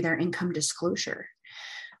way they do their income disclosure.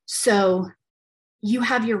 So you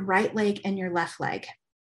have your right leg and your left leg,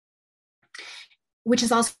 which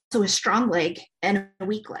is also a strong leg and a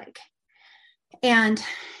weak leg. And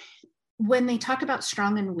when they talk about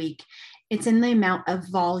strong and weak, it's in the amount of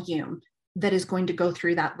volume that is going to go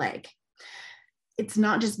through that leg. It's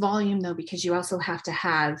not just volume though, because you also have to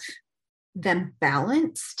have them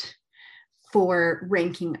balanced for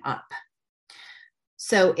ranking up.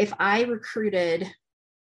 So if I recruited,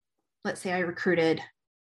 let's say I recruited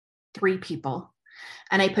 3 people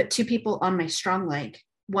and I put 2 people on my strong leg,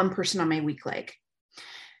 1 person on my weak leg.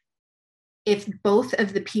 If both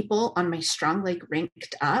of the people on my strong leg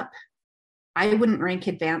ranked up, I wouldn't rank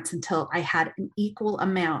advance until I had an equal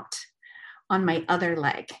amount on my other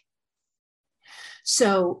leg.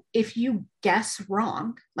 So if you guess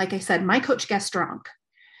wrong, like I said, my coach guessed wrong.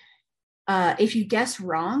 If you guess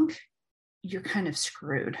wrong, you're kind of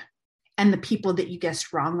screwed. And the people that you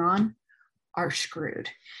guessed wrong on are screwed.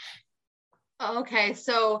 Okay,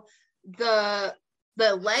 so the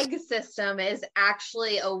leg system is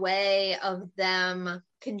actually a way of them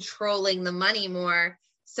controlling the money more.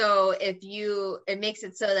 So it makes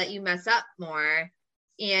it so that you mess up more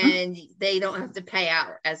and they don't have to pay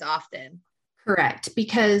out as often. Correct,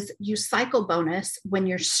 because you cycle bonus when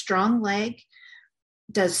your strong leg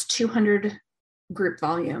does 200 group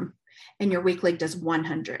volume and your weak leg does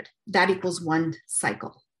 100. That equals 1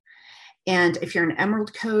 cycle. And if you're an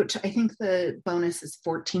Emerald coach, I think the bonus is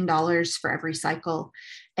 $14 for every cycle.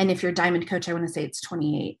 And if you're a Diamond coach, I want to say it's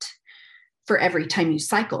 $28 for every time you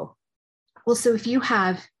cycle. Well, so if you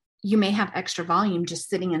may have extra volume just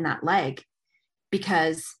sitting in that leg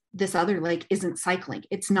because this other leg isn't cycling.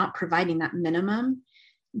 It's not providing that minimum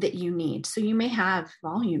that you need. So you may have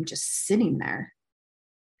volume just sitting there.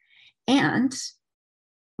 And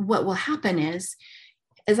what will happen is,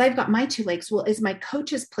 as I've got my 2 legs, well, as my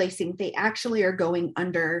coach is placing, they actually are going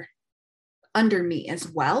under me as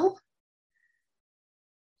well.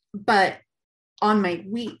 But on my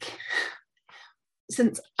weak,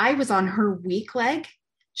 since I was on her weak leg,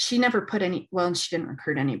 she never put she didn't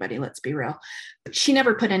recruit anybody, let's be real. She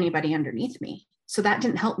never put anybody underneath me. So that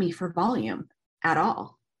didn't help me for volume at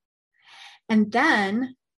all. And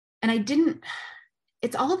then,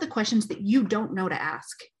 it's all of the questions that you don't know to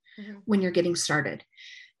ask when you're getting started.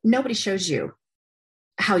 Nobody shows you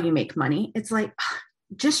how you make money. It's like,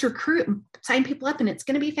 just recruit and sign people up and it's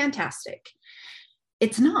going to be fantastic.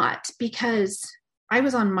 It's not, because I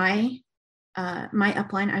was on my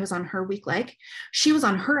upline. I was on her weak leg. She was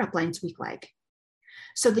on her upline's weak leg.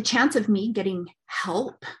 So the chance of me getting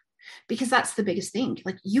help, because that's the biggest thing,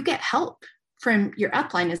 like you get help from your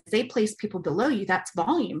upline as they place people below you. That's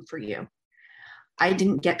volume for you. I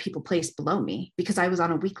didn't get people placed below me because I was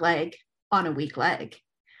on a weak leg on a weak leg.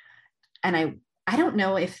 And I don't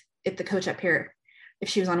know if the coach up here, if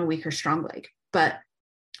she was on a weak or strong leg, but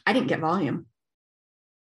I didn't get volume.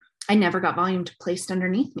 I never got volume placed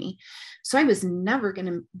underneath me. So I was never going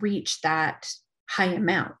to reach that high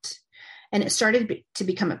amount. And it started to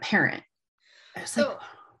become apparent.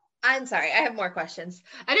 I'm sorry, I have more questions.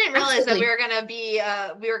 I didn't realize that we were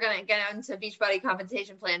going to get into Beachbody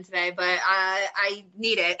compensation plan today, but I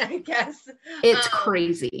need it, I guess. It's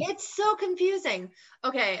crazy. It's so confusing.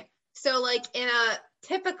 Okay. So like in a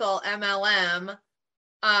typical MLM,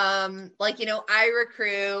 I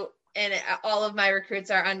recruit and all of my recruits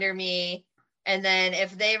are under me. And then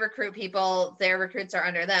if they recruit people, their recruits are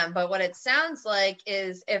under them. But what it sounds like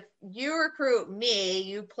is if you recruit me,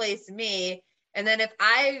 you place me. And then if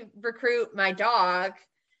I recruit my dog,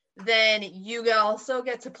 then you also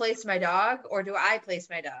get to place my dog, or do I place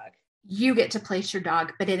my dog? You get to place your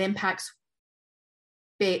dog, but it impacts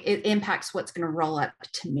what's going to roll up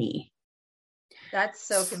to me. That's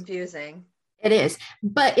so confusing. It is,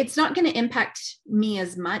 but it's not going to impact me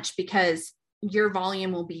as much because your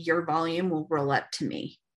volume will roll up to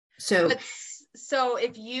me. So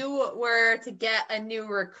if you were to get a new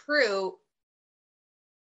recruit,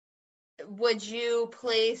 would you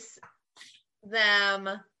place them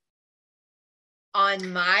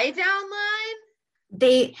on my downline?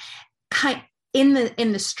 They in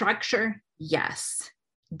the structure, yes.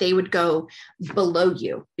 They would go below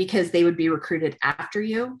you because they would be recruited after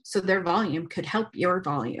you. So their volume could help your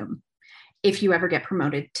volume if you ever get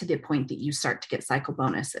promoted to the point that you start to get cycle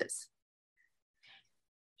bonuses.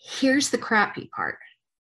 Here's the crappy part.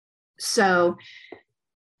 So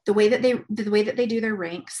the way that they do their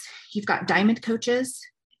ranks, you've got diamond coaches,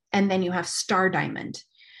 and then you have star diamond.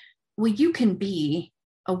 Well, you can be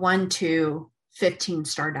a 1 to 15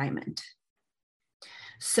 star diamond.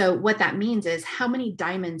 So what that means is how many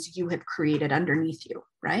diamonds you have created underneath you,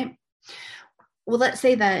 right? Well, let's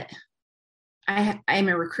say that I'm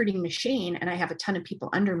a recruiting machine and I have a ton of people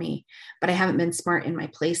under me, but I haven't been smart in my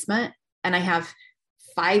placement, and I have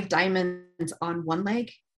 5 diamonds on one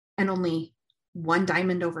leg and only 1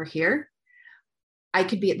 diamond over here. I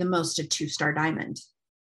could be at the most a 2-star diamond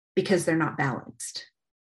because they're not balanced.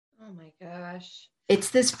 Oh my gosh.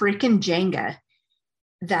 It's this freaking Jenga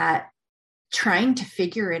that trying to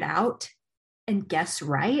figure it out and guess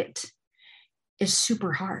right is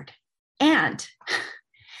super hard. And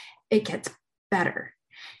it gets better.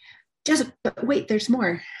 But wait, there's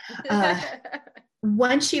more.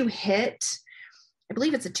 Once you hit, I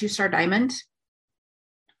believe it's a 2-star diamond,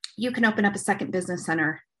 you can open up a second business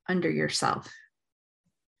center under yourself.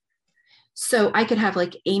 So I could have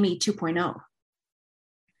like Amy 2.0,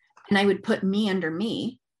 and I would put me under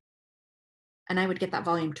me, and I would get that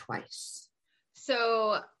volume twice.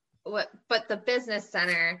 But the business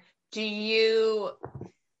center, so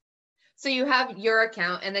you have your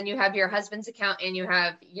account, and then you have your husband's account, and you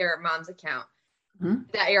have your mom's account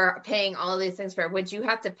that you're paying all of these things for. Would you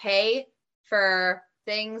have to pay for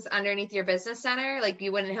things underneath your business center? Like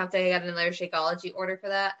you wouldn't have to get another Shakeology order for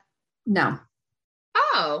that? No.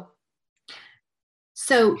 Oh.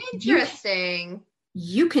 So interesting.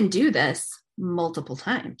 You can do this multiple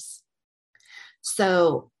times.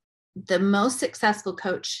 So the most successful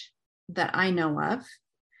coach that I know of,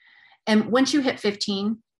 and once you hit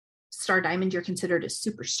 15-star diamond, you're considered a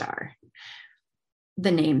superstar.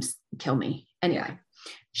 The names kill me. Anyway,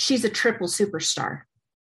 she's a triple superstar.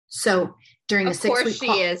 So during a 6-week, of course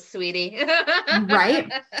she is, sweetie.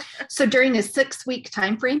 Right? So during a 6-week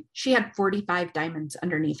time frame, she had 45 diamonds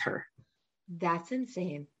underneath her. That's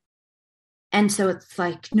insane. And so it's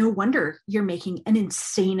like, no wonder you're making an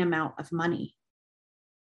insane amount of money.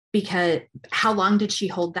 Because how long did she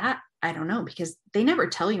hold that? I don't know, because they never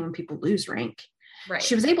tell you when people lose rank. Right.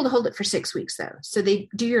 She was able to hold it for 6 weeks though. So they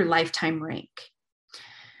do your lifetime rank.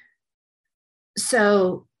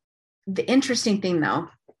 So the interesting thing though,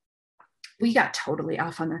 we got totally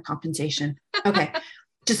off on their compensation. Okay.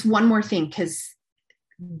 Just one more thing, because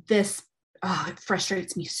this, it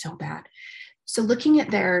frustrates me so bad. So looking at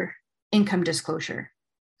their income disclosure,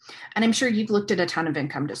 and I'm sure you've looked at a ton of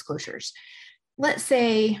income disclosures. Let's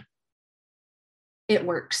say It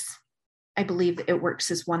Works. I believe It Works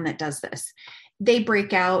is one that does this. They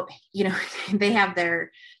break out, they have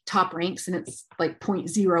their top ranks, and it's like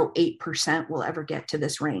 0.08% will ever get to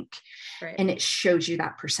this rank. Right. And it shows you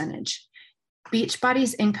that percentage.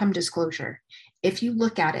 Beachbody's income disclosure, if you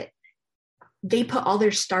look at it, they put all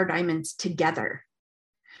their star diamonds together.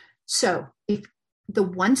 So if the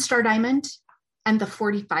 1-star diamond and the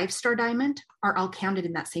 45-star diamond are all counted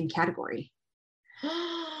in that same category.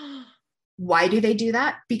 Why do they do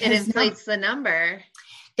that? Because it inflates the number.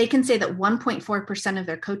 They can say that 1.4% of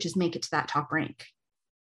their coaches make it to that top rank.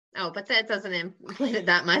 Oh, but that doesn't inflate it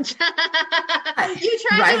that much. You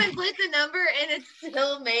tried to inflate the number and it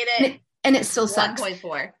still made it. And it still sucks.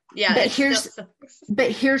 1.4. Yeah.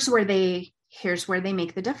 But here's where they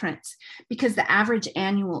make the difference, because the average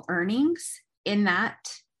annual earnings in that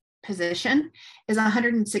position is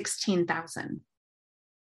 116,000.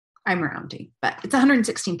 I'm rounding, but it's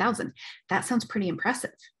 116,000. That sounds pretty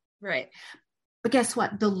impressive. Right. But guess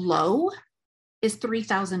what? The low is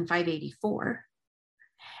 3,584.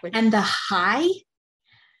 And the high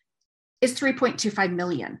is 3.25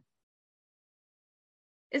 million.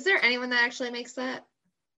 Is there anyone that actually makes that?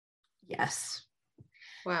 Yes.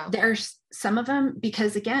 Wow. There's some of them,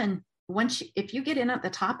 because again, if you get in at the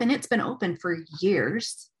top and it's been open for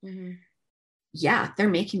years, mm-hmm. Yeah, they're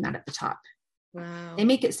making that at the top. Wow. They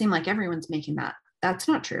make it seem like everyone's making that. That's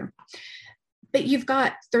not true. But you've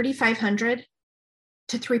got 3,500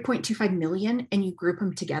 to 3.25 million and you group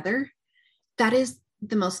them together. That is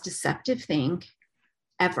the most deceptive thing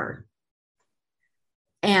ever.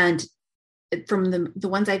 And from the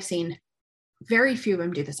ones I've seen, very few of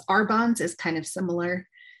them do this. Arbonne's is kind of similar.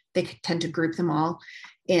 They tend to group them all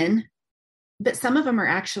in, but some of them are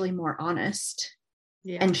actually more honest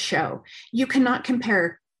and show. You cannot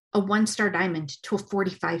compare a 1-star diamond to a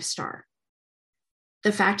 45-star.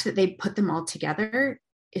 The fact that they put them all together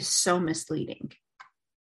is so misleading.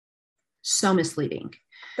 So misleading.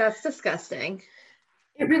 That's disgusting.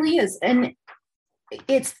 It really is. And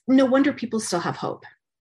it's no wonder people still have hope,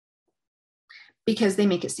 because they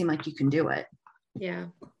make it seem like you can do it. Yeah.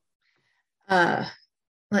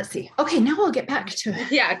 Let's see. Okay, now I'll get back to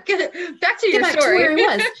it. Yeah, back to your story. To where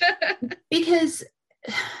I was. Because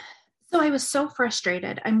so I was so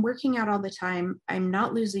frustrated. I'm working out all the time. I'm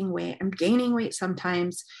not losing weight. I'm gaining weight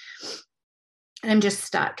sometimes. And I'm just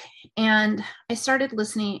stuck. And I started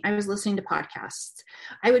listening. I was listening to podcasts.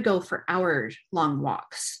 I would go for hour-long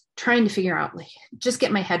walks, trying to figure out, just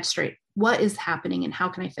get my head straight. What is happening and how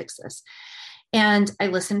can I fix this? And I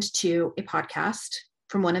listened to a podcast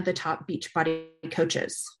from one of the top Beachbody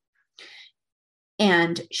coaches.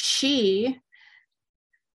 And she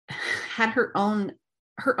had her own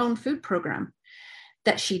food program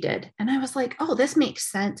that she did. And I was like, oh, this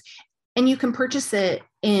makes sense. And you can purchase it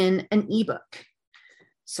in an ebook.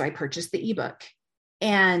 So I purchased the ebook,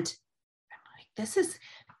 and I'm like,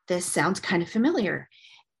 this sounds kind of familiar.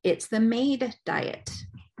 It's the MAID diet,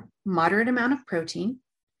 moderate amount of protein,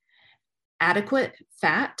 adequate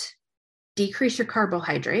fat, decrease your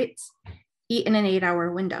carbohydrates, eat in an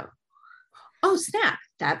 8-hour window. Oh, snap.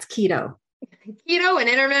 That's keto. Keto and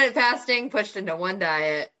intermittent fasting pushed into one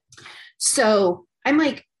diet. So I'm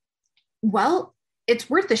like, well, it's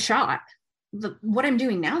worth a shot. What I'm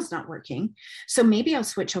doing now is not working. So maybe I'll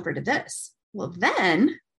switch over to this. Well,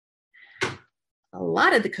 then a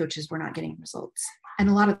lot of the coaches were not getting results, and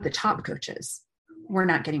a lot of the top coaches were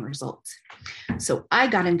not getting results. So I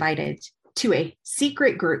got invited to a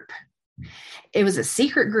secret group. It was a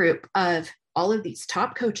secret group of all of these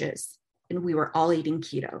top coaches, and we were all eating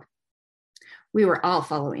keto. We were all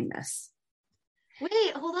following this.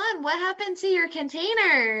 Wait, hold on. What happened to your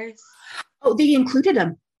containers? Oh, they included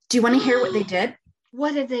them. Do you want to hear what they did?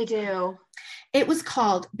 What did they do? It was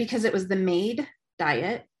called, because it was the MAID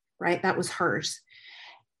diet, right? That was hers.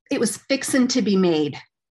 It was fixin' to be made.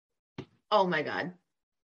 Oh my God.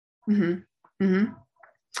 Mm-hmm. Mm-hmm.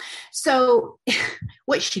 So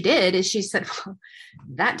what she did is she said, well,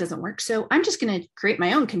 that doesn't work. So I'm just going to create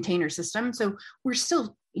my own container system. So we're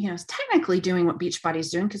still, technically doing what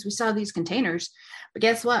Beachbody's doing, because we saw these containers. But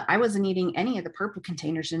guess what? I wasn't eating any of the purple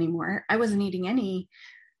containers anymore. I wasn't eating any.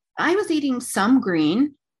 I was eating some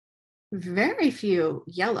green, very few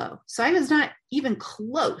yellow. So I was not even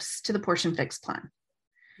close to the Portion Fix plan.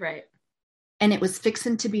 Right. And it was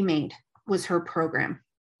fixin' to be made was her program,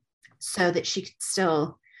 so that she could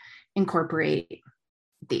still incorporate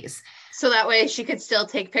these. So that way she could still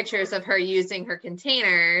take pictures of her using her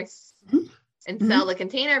containers mm-hmm. and sell the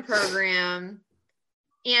container program.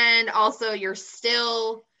 And also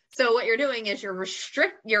so what you're doing is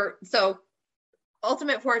so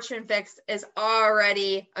Ultimate Portion Fix is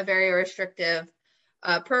already a very restrictive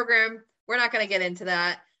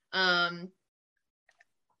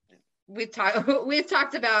we've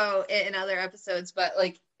talked about it in other episodes, but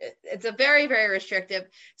like it's a very, very restrictive.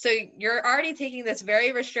 So you're already taking this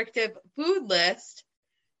very restrictive food list,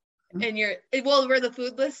 and were the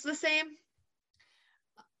food lists the same?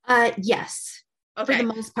 Yes, okay. For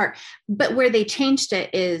the most part. But where they changed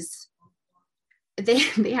it is they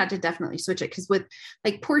had to definitely switch it, because with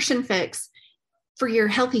like Portion Fix, for your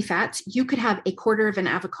healthy fats, you could have a quarter of an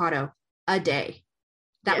avocado a day.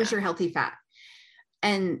 That was your healthy fat.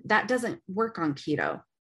 And that doesn't work on keto.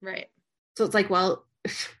 Right. So it's like, well,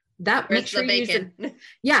 that where's make sure the bacon?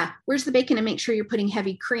 Where's the bacon, and make sure you're putting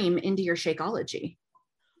heavy cream into your Shakeology.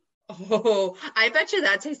 Oh, I bet you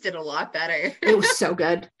that tasted a lot better. It was so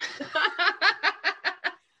good.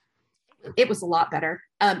 It was a lot better.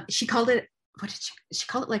 She called it, what did she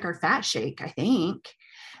call it? Like our fat shake, I think.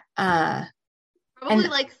 Probably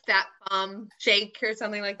like fat bomb shake or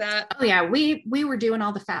something like that. Oh yeah. We were doing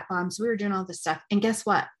all the fat bombs. We were doing all this stuff. And guess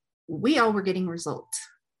what? We all were getting results.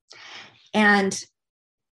 And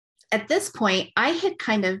at this point, I had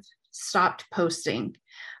kind of stopped posting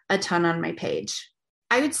a ton on my page.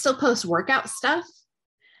 I would still post workout stuff,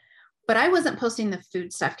 but I wasn't posting the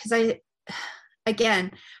food stuff because I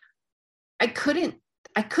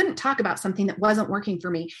couldn't talk about something that wasn't working for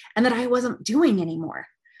me and that I wasn't doing anymore.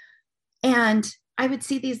 And I would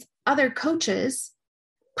see these other coaches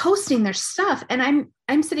posting their stuff, and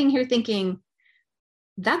I'm sitting here thinking,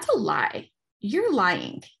 that's a lie. You're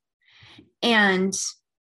lying. And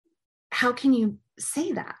how can you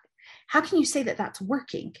say that? How can you say that that's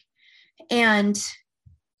working? And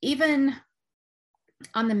even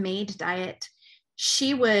on the MAID diet,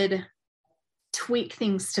 she would tweak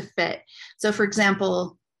things to fit. So for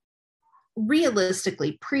example,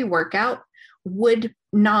 realistically, pre-workout would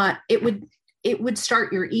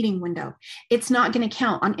start your eating window. It's not going to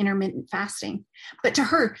count on intermittent fasting. But to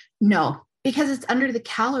her, no, because it's under the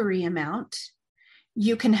calorie amount,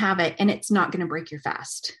 you can have it and it's not going to break your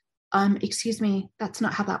fast. Excuse me, that's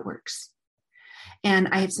not how that works. And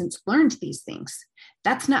I have since learned these things.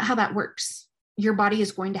 That's not how that works. Your body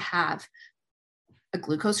is going to have a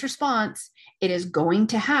glucose response. It is going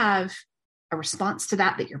to have a response to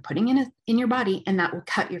that you're putting in your body, and that will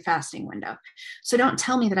cut your fasting window. So don't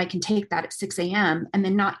tell me that I can take that at 6 a.m. and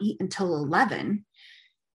then not eat until 11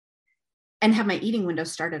 and have my eating window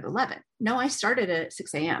start at 11. No, I started at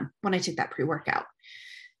 6 a.m. when I took that pre-workout.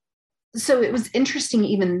 So it was interesting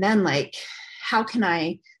even then, like, how can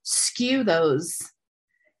I skew those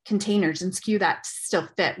containers and skew that to still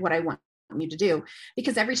fit what I want you to do?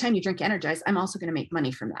 Because every time you drink Energize, I'm also going to make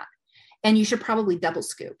money from that. And you should probably double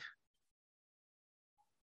scoop,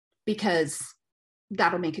 because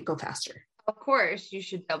that'll make it go faster. Of course you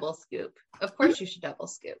should double scoop. Of course you should double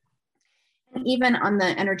scoop. And even on the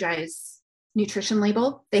Energize nutrition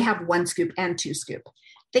label, they have 1 scoop and 2 scoop.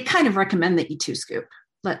 They kind of recommend that you 2 scoop.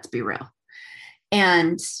 Let's be real.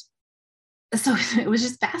 And so it was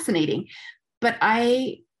just fascinating. But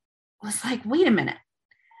I was like, wait a minute.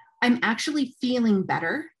 I'm actually feeling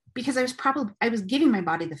better, because I was giving my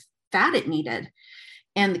body the fat it needed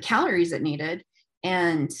and the calories it needed.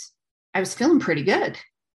 And I was feeling pretty good.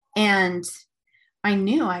 And I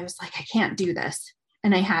knew, I was like, I can't do this.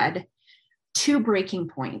 And I had 2 breaking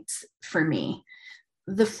points for me.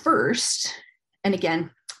 The first, and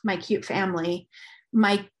again, my cute family,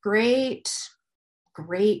 my great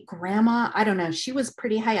grandma, I don't know, she was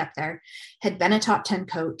pretty high up there, had been a top 10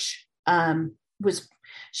 coach,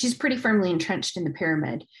 she's pretty firmly entrenched in the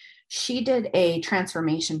pyramid. She did a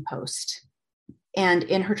transformation post. And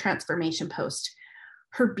in her transformation post,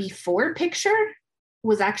 her before picture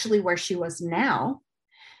was actually where she was now.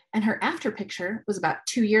 And her after picture was about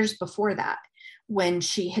 2 years before that, when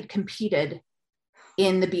she had competed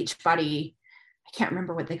in the Beachbody, I can't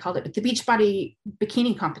remember what they called it, but the Beachbody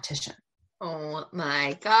bikini competition. Oh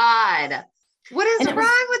my God. What is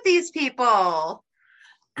wrong with these people?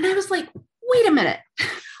 And I was like, wait a minute,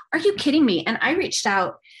 are you kidding me? And I reached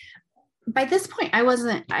out. By this point, I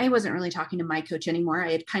wasn't really talking to my coach anymore.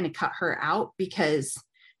 I had kind of cut her out because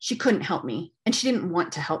she couldn't help me and she didn't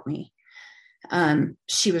want to help me.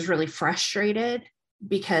 She was really frustrated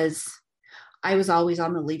because I was always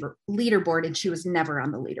on the leaderboard and she was never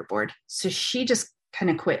on the leaderboard. So she just kind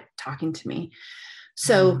of quit talking to me.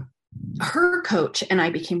 So her coach and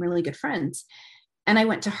I became really good friends. And I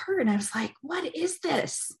went to her and I was like, what is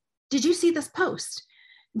this? Did you see this post?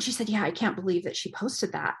 And she said, yeah, I can't believe that she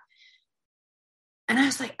posted that. And I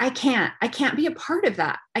was like, I can't be a part of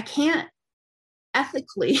that. I can't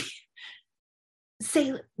ethically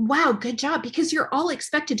say, wow, good job, because you're all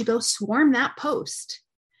expected to go swarm that post.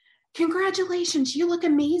 Congratulations, you look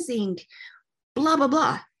amazing, blah, blah,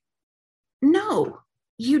 blah. No,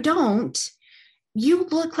 you don't. You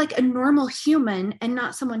look like a normal human and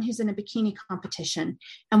not someone who's in a bikini competition.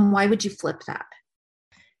 And why would you flip that?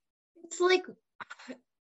 It's like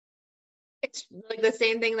the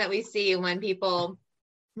same thing that we see when people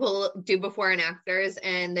will do before and afters,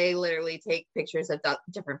 and they literally take pictures of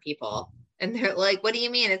different people. And they're like, what do you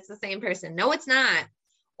mean? It's the same person. No, it's not.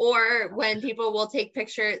 Or when people will take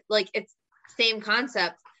pictures, like it's same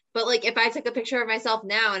concept. But like if I took a picture of myself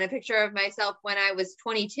now and a picture of myself when I was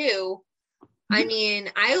 22, I mean,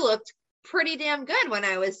 I looked pretty damn good when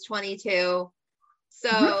I was 22.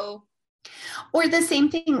 So. Or the same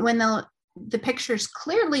thing when the pictures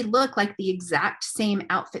clearly look like the exact same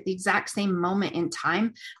outfit, the exact same moment in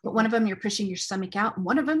time, but one of them you're pushing your stomach out, and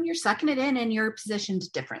one of them you're sucking it in and you're positioned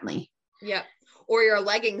differently. Yep. Or your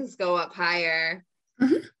leggings go up higher.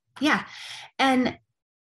 Mm-hmm. Yeah. And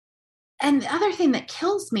the other thing that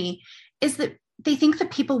kills me is that they think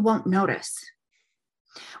that people won't notice.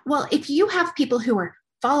 Well, if you have people who are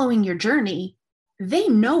following your journey, they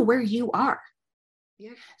know where you are.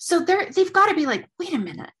 Yeah. So they've got to be like, wait a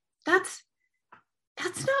minute, that's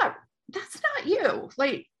not you.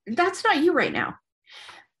 Like, that's not you right now.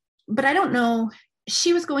 But I don't know.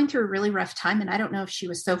 She was going through a really rough time. And I don't know if she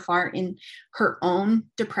was so far in her own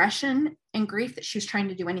depression and grief that she was trying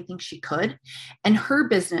to do anything she could. And her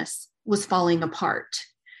business was falling apart.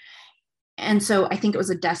 And so I think it was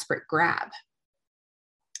a desperate grab.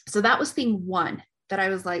 So that was thing one that I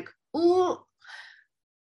was like, oh,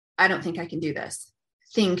 I don't think I can do this.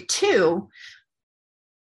 Thing two,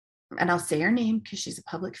 and I'll say her name because she's a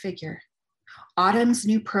public figure. Autumn's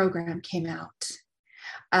new program came out.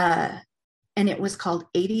 And it was called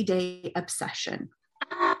 80-Day Obsession.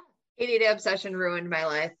 80-Day Obsession ruined my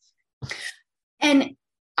life. And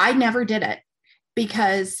I never did it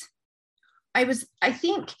because I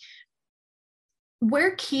think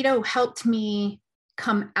where keto helped me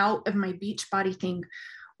come out of my beach body thing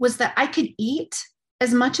was that I could eat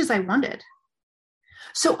as much as I wanted.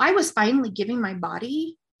 So I was finally giving my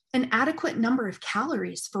body an adequate number of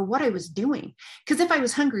calories for what I was doing. Because if I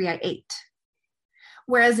was hungry, I ate.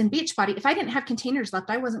 Whereas in Beachbody, if I didn't have containers left,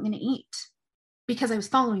 I wasn't going to eat because I was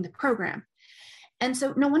following the program. And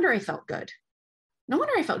so no wonder I felt good. No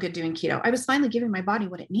wonder I felt good doing keto. I was finally giving my body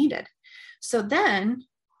what it needed. So then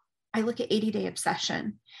I look at 80-Day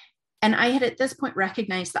Obsession, and I had at this point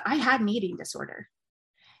recognized that I had an eating disorder.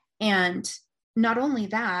 And not only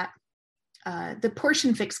that, the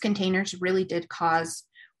portion fix containers really did cause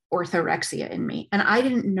orthorexia in me. And I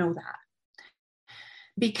didn't know that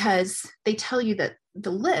because they tell you that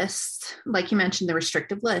the list, like you mentioned, the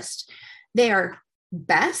restrictive list, they are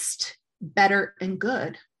best, better, and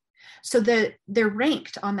good. So they're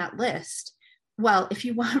ranked on that list. Well, if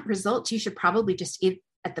you want results, you should probably just eat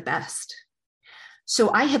at the best.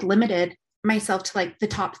 So I had limited myself to like the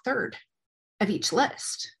top third of each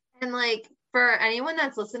list. And like for anyone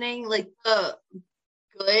that's listening, like the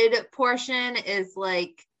good portion is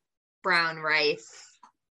like brown rice,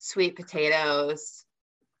 sweet potatoes.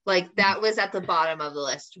 Like that was at the bottom of the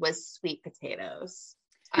list was sweet potatoes.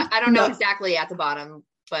 I don't know exactly at the bottom,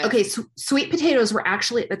 but. Okay. So sweet potatoes were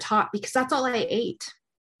actually at the top because that's all I ate.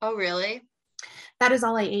 Oh, really? That is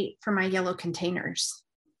all I ate for my yellow containers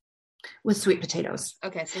was sweet potatoes.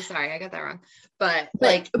 Okay. So sorry, I got that wrong, but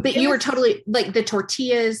you were totally like the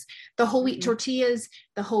tortillas, the whole wheat tortillas,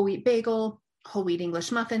 the whole wheat bagel, whole wheat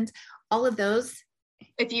English muffins, all of those.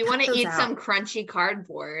 If you want to eat some crunchy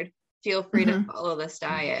cardboard, feel free to follow this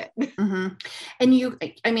diet. And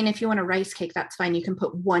if you want a rice cake, that's fine. You can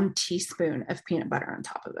put 1 teaspoon of peanut butter on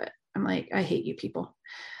top of it. I'm like, I hate you people.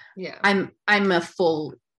 Yeah. I'm a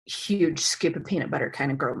full, huge scoop of peanut butter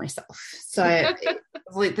kind of girl myself. So I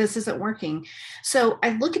was like, this isn't working. So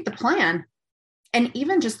I look at the plan and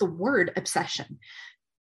even just the word obsession.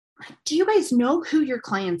 Do you guys know who your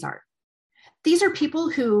clients are? These are people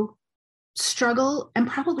who struggle and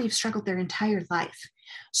probably have struggled their entire life.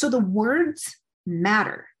 So the words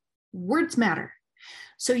matter. Words matter.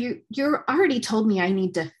 So you're already told me I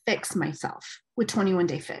need to fix myself with 21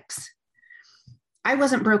 Day Fix. I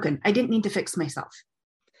wasn't broken. I didn't need to fix myself.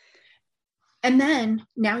 And then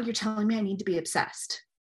now you're telling me I need to be obsessed.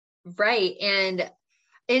 Right. And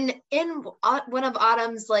in one of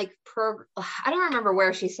Autumn's I don't remember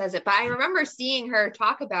where she says it, but I remember seeing her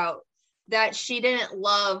talk about that she didn't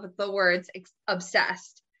love the words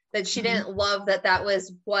obsessed, that she didn't love that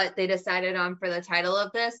was what they decided on for the title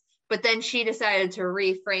of this, but then she decided to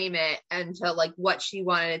reframe it into like what she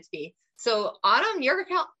wanted it to be. So Autumn, your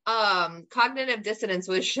cognitive dissonance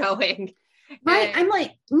was showing. Right. And I'm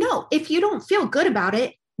like, no, if you don't feel good about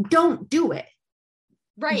it, don't do it.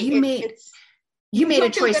 Right. You made a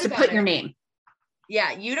choice to put your name.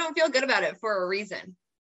 Yeah, you don't feel good about it for a reason.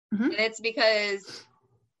 Mm-hmm. And it's because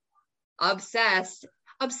obsessed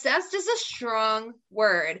is a strong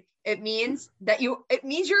word. It means you're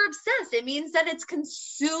obsessed. It means that it's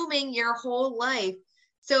consuming your whole life.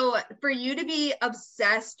 So for you to be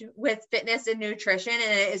obsessed with fitness and nutrition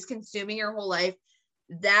and it is consuming your whole life,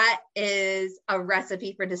 that is a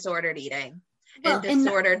recipe for disordered eating and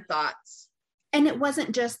disordered thoughts. And it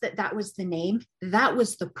wasn't just that was the name, that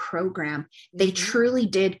was the program. They truly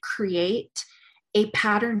did create a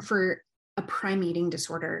pattern for a prime eating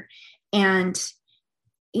disorder. And,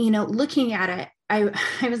 looking at it,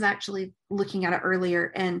 I was actually looking at it earlier,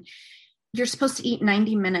 and you're supposed to eat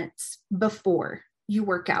 90 minutes before you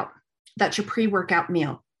work out. That's your pre-workout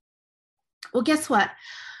meal. Well, guess what?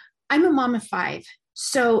 I'm a mom of 5.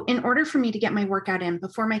 So in order for me to get my workout in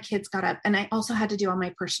before my kids got up, and I also had to do all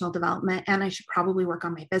my personal development, and I should probably work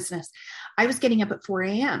on my business, I was getting up at 4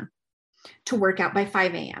 a.m. to work out by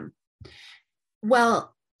 5 a.m.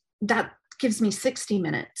 Well, that gives me 60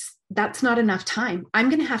 minutes. That's not enough time. I'm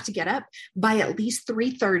going to have to get up by at least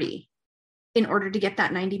 3:30 in order to get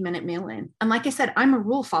that 90-minute meal in. And like I said, I'm a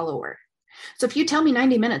rule follower. So if you tell me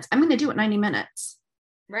 90 minutes, I'm going to do it 90 minutes.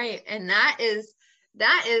 Right. And that is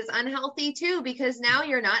unhealthy too, because now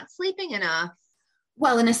you're not sleeping enough.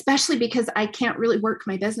 Well, and especially because I can't really work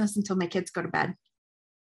my business until my kids go to bed.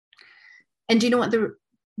 And do you know what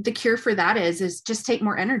the cure for that is just take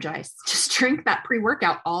more Energize. Just drink that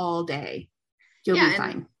pre-workout all day. You'll be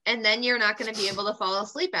fine. And then you're not going to be able to fall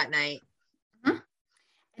asleep at night. Mm-hmm.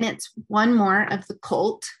 And it's one more of the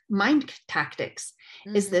cult mind tactics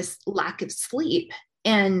is this lack of sleep.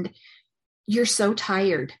 And you're so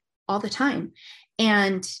tired all the time.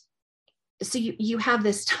 And so you have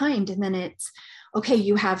this timed, and then it's, okay,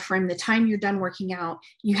 you have from the time you're done working out,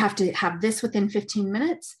 you have to have this within 15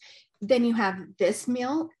 minutes. Then you have this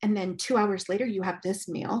meal. And then 2 hours later, you have this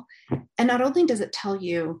meal. And not only does it tell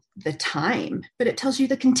you the time, but it tells you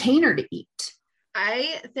the container to eat.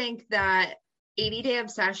 I think that 80-Day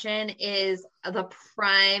Obsession is the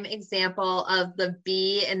prime example of the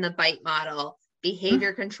bee and the bite model,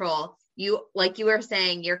 behavior control. Like you were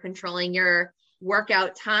saying, you're controlling your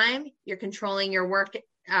workout time, you're controlling your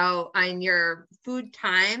workout on your food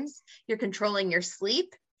times, you're controlling your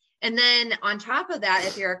sleep. And then on top of that,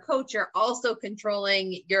 if you're a coach, you're also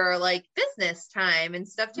controlling your business time and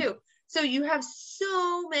stuff too. So you have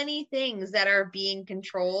so many things that are being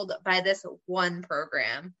controlled by this one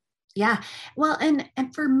program. Yeah. Well, and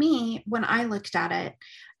for me, when I looked at it,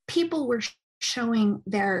 people were showing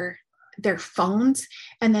their phones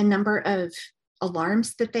and the number of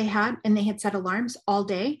alarms that they had, and they had set alarms all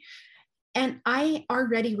day. And I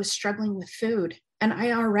already was struggling with food, and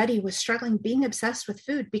I already was struggling being obsessed with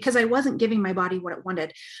food because I wasn't giving my body what it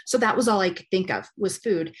wanted. So that was all I could think of was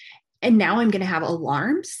food. And now I'm going to have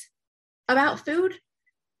alarms about food.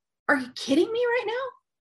 Are you kidding me right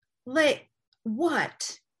now? Like,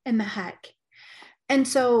 what in the heck? And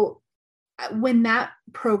so when that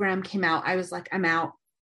program came out, I was like, I'm out.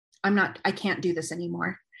 I can't do this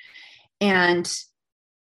anymore. And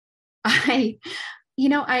my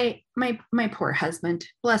poor husband,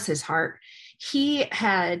 bless his heart, he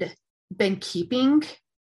had been keeping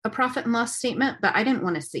a profit and loss statement, but I didn't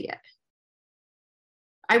want to see it.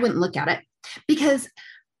 I wouldn't look at it because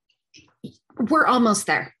we're almost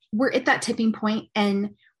there. We're at that tipping point,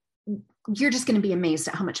 and you're just going to be amazed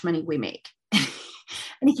at how much money we make.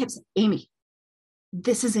 And he kept saying, Amy,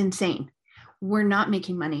 this is insane. We're not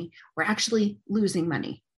making money. We're actually losing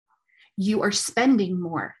money. You are spending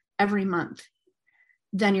more every month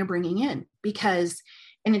than you're bringing in, because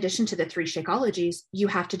in addition to the 3 Shakeologies, you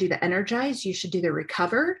have to do the Energize. You should do the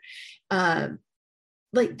Recover. There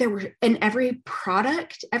were, and every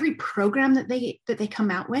product, every program that they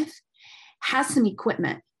come out with has some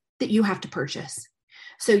equipment that you have to purchase.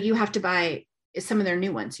 So you have to buy some of their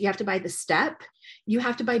new ones. You have to buy the Step. You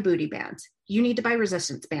have to buy booty bands. You need to buy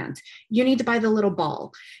resistance bands. You need to buy the little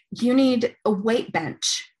ball. You need a weight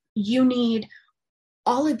bench. You need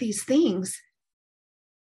all of these things.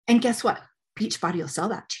 And guess what? Beachbody will sell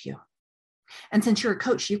that to you. And since you're a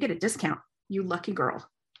coach, you get a discount. You lucky girl.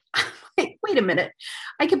 Wait a minute.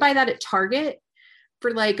 I could buy that at Target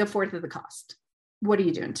for like a fourth of the cost. What are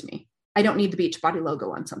you doing to me? I don't need the Beachbody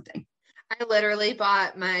logo on something. I literally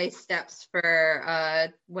bought my steps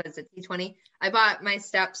for, what is it, T20? I bought my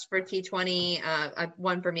steps for T20,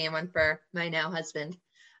 one for me and one for my now husband.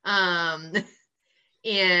 And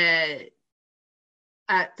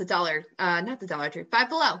at the dollar, not the Dollar Tree, Five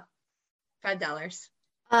Below, $5.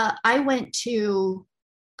 I went to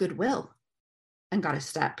Goodwill and got a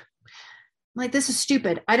step. I'm like, this is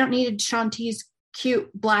stupid. I don't need Shaun T's cute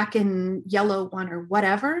black and yellow one or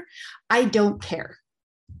whatever, I don't care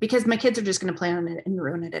because my kids are just going to play on it and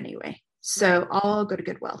ruin it anyway. So I'll go to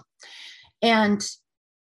Goodwill. And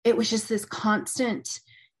it was just this constant,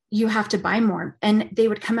 you have to buy more. And they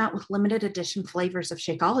would come out with limited edition flavors of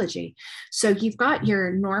Shakeology. So you've got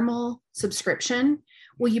your normal subscription.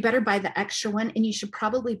 Well, you better buy the extra one. And you should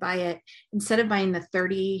probably buy it, instead of buying the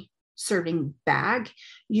 30 serving bag,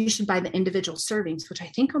 you should buy the individual servings, which I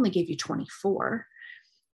think only gave you 24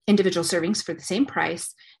 individual servings for the same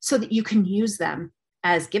price, so that you can use them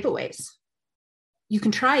as giveaways. You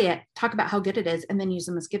can try it, talk about how good it is, and then use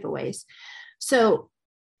them as giveaways. So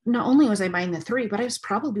not only was I buying the 3, but I was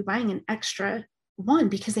probably buying an extra one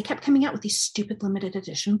because they kept coming out with these stupid limited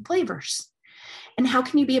edition flavors. And how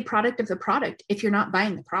can you be a product of the product if you're not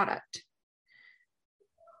buying the product?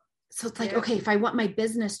 So it's like, okay, if I want my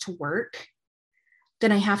business to work,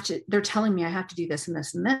 then they're telling me I have to do this and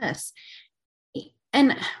this and this.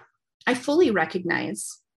 And I fully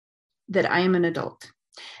recognize that I am an adult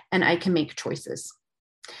and I can make choices.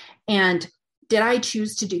 And did I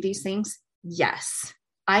choose to do these things? Yes,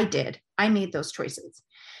 I did. I made those choices.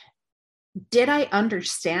 Did I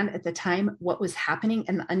understand at the time what was happening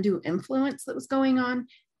and the undue influence that was going on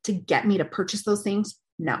to get me to purchase those things?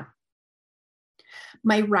 No.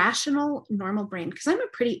 My rational, normal brain, because I'm a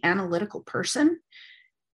pretty analytical person,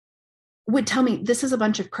 would tell me this is a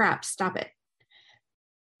bunch of crap, stop it.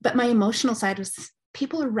 But my emotional side was,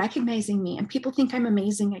 people are recognizing me and people think I'm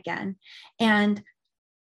amazing again. And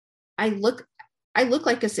I look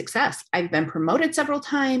like a success. I've been promoted several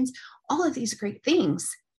times, all of these great things.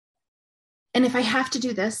 And if I have to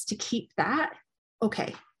do this to keep that,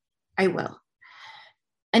 okay, I will.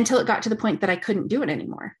 Until it got to the point that I couldn't do it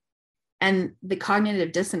anymore. And the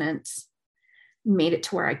cognitive dissonance made it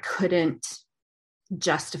to where I couldn't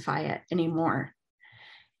justify it anymore.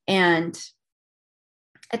 And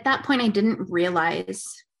at that point, I didn't realize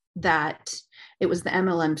that it was the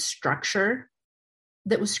MLM structure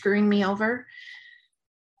that was screwing me over.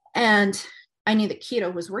 And I knew that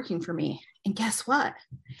keto was working for me. And guess what?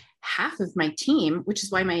 Half of my team, which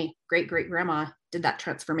is why my great-great-grandma did that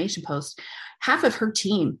transformation post, half of her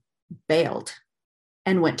team bailed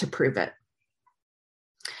and went to prove it.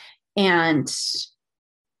 And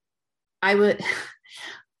I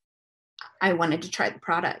wanted to try the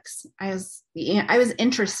products. I was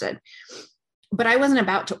interested, but I wasn't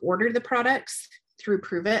about to order the products through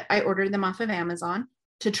Prove It. I ordered them off of Amazon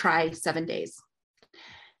to try 7 days.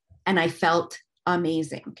 And I felt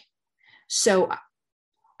amazing. So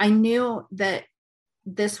I knew that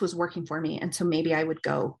this was working for me. And so maybe I would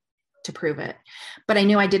go to Prove It, but I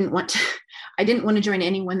knew I didn't want to join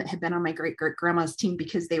anyone that had been on my great-great-grandma's team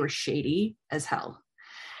because they were shady as hell.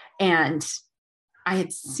 And I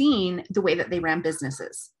had seen the way that they ran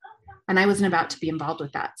businesses and I wasn't about to be involved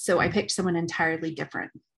with that. So I picked someone entirely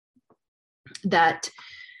different that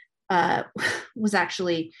was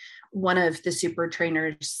actually one of the super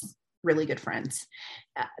trainer's really good friends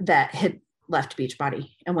that had left Beachbody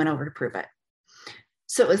and went over to Prove It.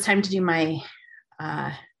 So it was time to do my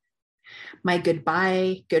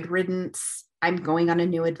goodbye, good riddance, I'm going on a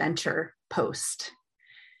new adventure post.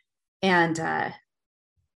 And I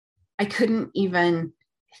couldn't even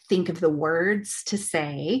think of the words to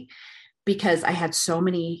say because I had so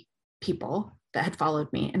many people that had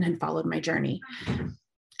followed me and had followed my journey.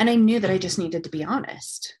 And I knew that I just needed to be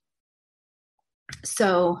honest.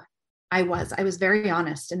 So I was very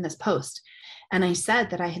honest in this post. And I said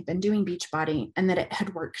that I had been doing Beachbody and that it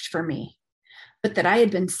had worked for me, but that I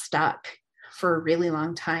had been stuck for a really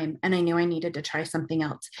long time. And I knew I needed to try something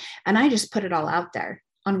else. And I just put it all out there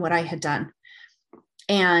on what I had done.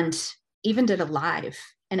 And even did a live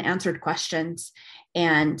and answered questions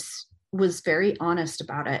and was very honest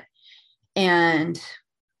about it. And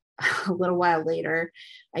a little while later,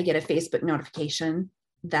 I get a Facebook notification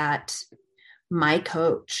that my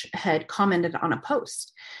coach had commented on a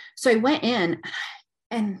post. So I went in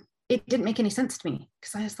and it didn't make any sense to me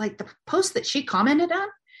because I was like, the post that she commented on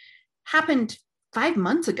happened 5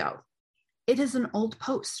 months ago. It is an old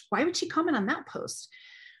post. Why would she comment on that post?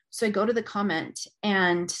 So I go to the comment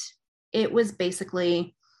and it was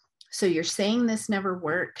basically, so you're saying this never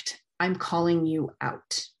worked. I'm calling you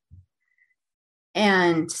out.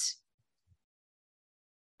 And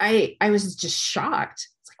I was just shocked.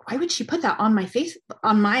 It's like, why would she put that on my face,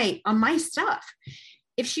 on my stuff?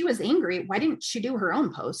 If she was angry, why didn't she do her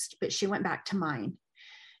own post? But she went back to mine.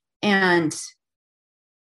 And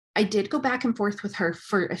I did go back and forth with her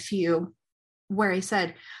for a few where I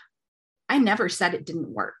said, I never said it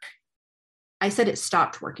didn't work. I said it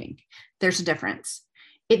stopped working. There's a difference.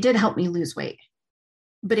 It did help me lose weight.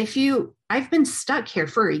 But I've been stuck here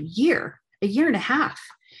for a year and a half.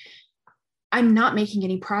 I'm not making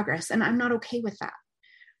any progress, and I'm not okay with that.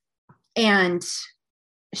 And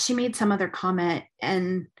she made some other comment.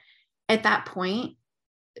 And at that point,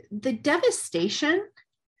 the devastation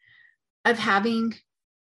of having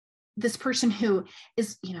this person who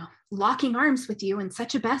is, locking arms with you and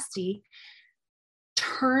such a bestie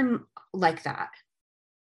turn like that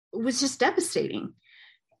was just devastating.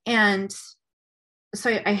 And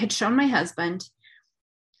so I had shown my husband,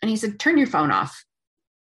 and he said, turn your phone off.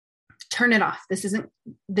 Turn it off. This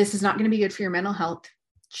is not going to be good for your mental health.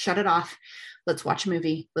 Shut it off. Let's watch a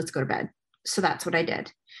movie. Let's go to bed. So that's what I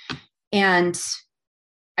did. And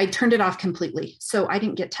I turned it off completely. So I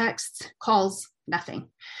didn't get texts, calls, nothing.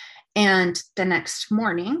 And the next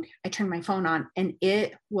morning I turned my phone on, and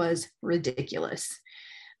it was ridiculous.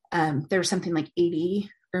 There was something like 80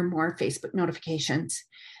 or more Facebook notifications.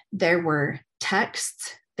 There were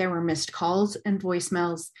texts, there were missed calls and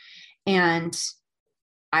voicemails, and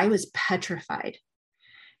I was petrified.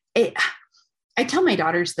 I tell my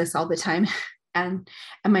daughters this all the time, and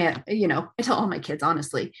I tell all my kids,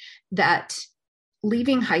 honestly, that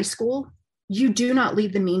leaving high school, you do not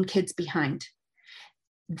leave the mean kids behind.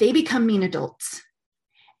 They become mean adults.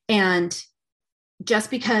 And just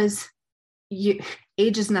because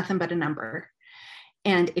age is nothing but a number.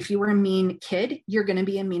 And if you were a mean kid, you're going to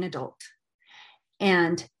be a mean adult.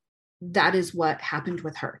 And that is what happened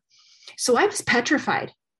with her. So I was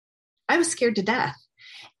petrified. I was scared to death.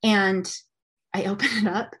 And I opened it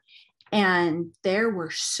up, and there were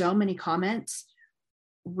so many comments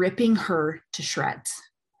ripping her to shreds.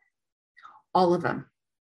 All of them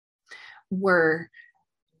were,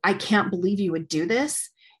 I can't believe you would do this.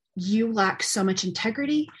 You lack so much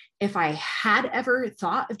integrity. If I had ever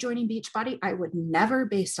thought of joining Beachbody, I would never,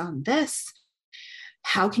 based on this.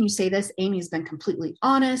 How can you say this? Amy's been completely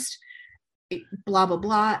honest, blah, blah,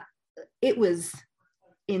 blah. It was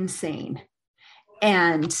insane.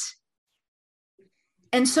 And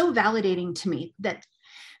so validating to me that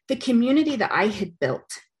the community that I had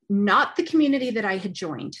built, not the community that I had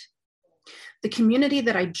joined, the community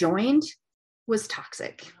that I joined was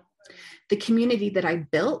toxic. The community that I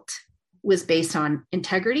built was based on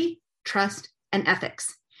integrity, trust, and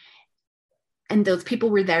ethics. And those people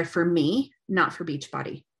were there for me, not for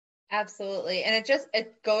Beachbody. Absolutely. And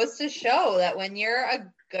it goes to show that when you're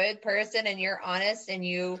a good person and you're honest and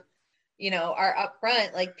you are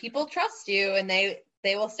upfront, like, people trust you and they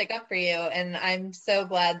will stick up for you. And I'm so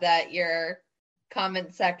glad that your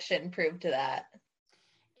comment section proved to that.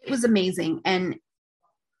 It was amazing. And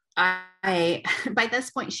I by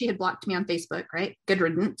this point, she had blocked me on Facebook, right? Good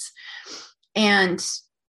riddance. And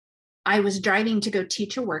I was driving to go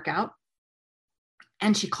teach a workout,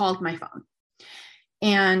 and she called my phone,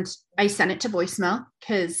 and I sent it to voicemail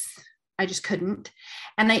because I just couldn't.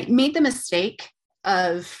 And I made the mistake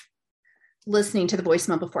of listening to the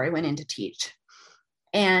voicemail before I went in to teach.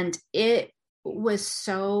 And it was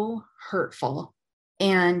so hurtful.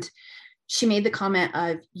 And she made the comment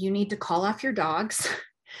of, you need to call off your dogs,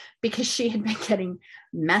 because she had been getting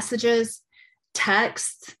messages,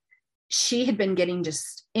 texts. She had been getting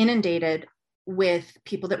just inundated with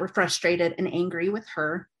people that were frustrated and angry with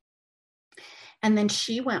her. And then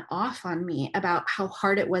she went off on me about how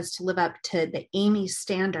hard it was to live up to the Amy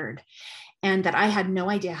standard, and that I had no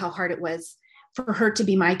idea how hard it was for her to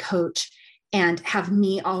be my coach and have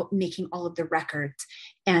me making all of the records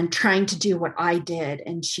and trying to do what I did.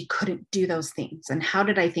 And she couldn't do those things. And how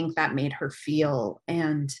did I think that made her feel?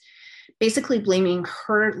 And basically blaming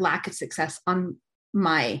her lack of success on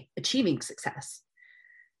my achieving success.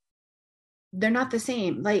 They're not the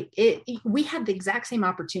same. Like, we had the exact same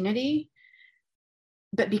opportunity,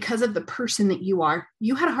 but because of the person that you are,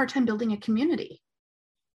 you had a hard time building a community.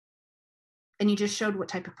 And you just showed what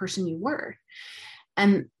type of person you were.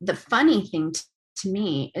 And the funny thing to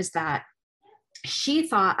me is that she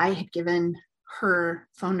thought I had given her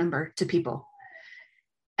phone number to people.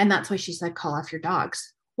 And that's why she said, call off your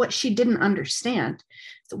dogs. What she didn't understand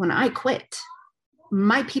is that when I quit,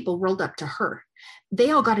 my people rolled up to her. They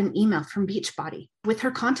all got an email from Beachbody with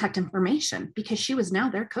her contact information, because she was now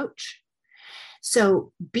their coach.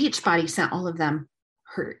 So Beachbody sent all of them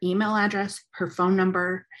her email address, her phone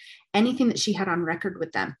number, anything that she had on record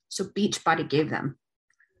with them. So Beachbody gave them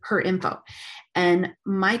her info. And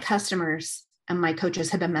my customers and my coaches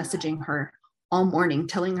had been messaging her all morning,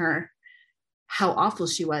 telling her how awful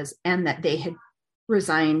she was, and that they had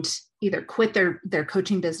resigned, either quit their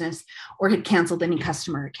coaching business or had canceled any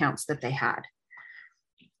customer accounts that they had.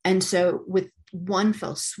 And so with one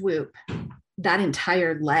fell swoop, that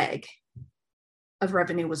entire leg of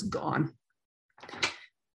revenue was gone.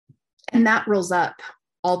 And that rolls up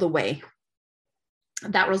all the way.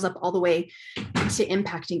 That rolls up all the way to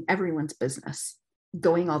impacting everyone's business,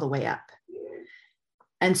 going all the way up.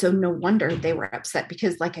 And so no wonder they were upset,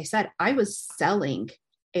 because like I said, I was selling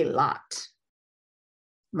a lot.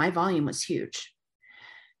 My volume was huge.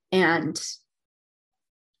 And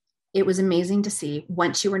it was amazing to see,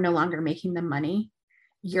 once you were no longer making them money,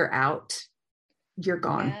 you're out, you're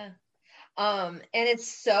gone. Yeah. And it's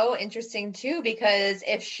so interesting too, because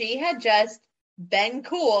if she had just been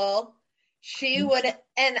cool, she would,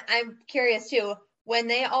 and I'm curious too, when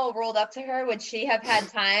they all rolled up to her, would she have had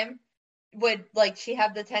time? Would like she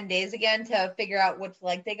have the 10 days again to figure out which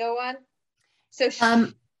leg they go on? So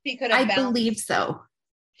she could have I believe so.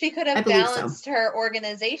 She could have balanced her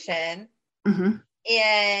organization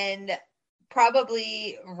and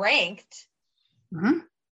probably ranked.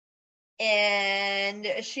 And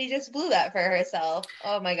she just blew that for herself.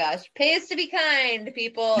 Oh my gosh. Pays to be kind,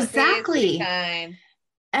 people. Exactly. Pays to be kind.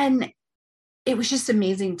 And it was just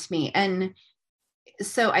amazing to me. And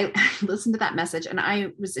so I listened to that message and I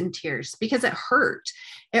was in tears, because it hurt.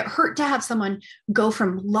 It hurt to have someone go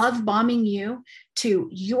from love bombing you to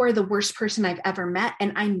you're the worst person I've ever met.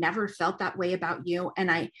 And I never felt that way about you.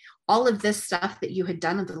 And all of this stuff that you had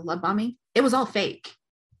done of the love bombing, it was all fake,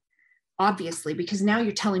 obviously, because now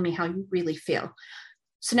you're telling me how you really feel.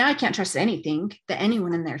 So now I can't trust anything that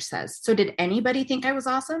anyone in there says. So did anybody think I was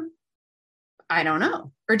awesome? I don't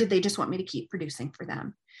know. Or did they just want me to keep producing for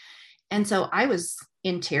them? And so I was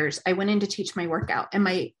in tears. I went in to teach my workout, and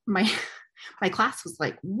my class was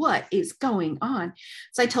like, what is going on?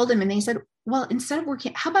 So I told them, and they said, well, instead of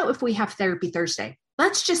working, how about if we have therapy Thursday?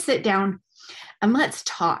 Let's just sit down and let's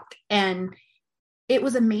talk. And it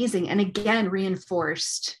was amazing. And again,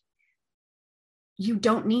 reinforced, you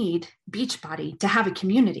don't need Beachbody to have a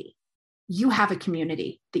community. You have a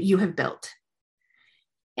community that you have built.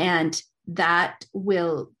 And that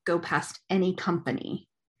will go past any company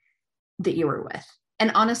that you were with.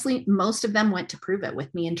 And honestly, most of them went to Prove It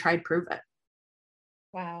with me and tried Prove It.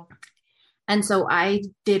 Wow. And so I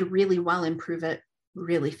did really well in Prove It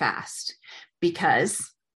really fast,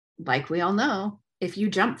 because like we all know, if you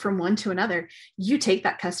jump from one to another, you take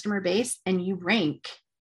that customer base and you rank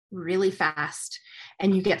really fast,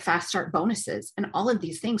 and you get fast start bonuses and all of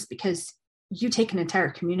these things, because you take an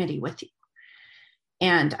entire community with you.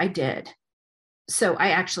 And I did. So I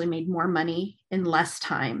actually made more money in less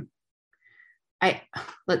time.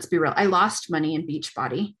 Let's be real. I lost money in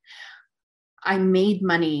Beachbody. I made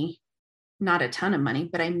money, not a ton of money,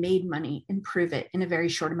 but I made money and Prove It in a very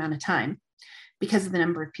short amount of time because of the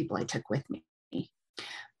number of people I took with me.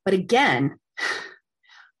 But again,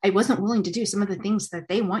 I wasn't willing to do some of the things that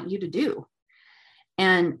they want you to do.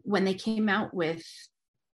 And when they came out with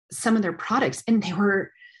some of their products, and they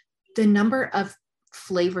were the number of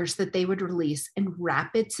flavors that they would release in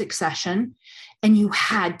rapid succession, and you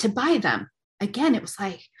had to buy them. Again, it was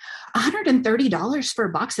like $130 for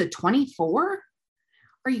a box of 24.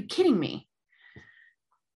 Are you kidding me?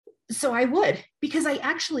 So I would, because I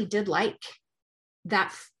actually did like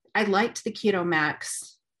that. I liked the Keto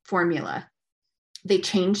Max formula. They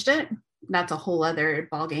changed it. That's a whole other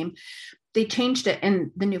ballgame. They changed it,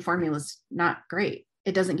 and the new formula is not great.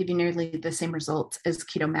 It doesn't give you nearly the same results as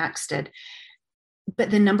Keto Max did.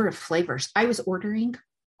 But the number of flavors, I was ordering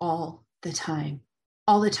all the time.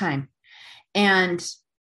 And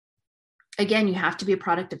again, you have to be a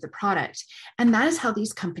product of the product. And that is how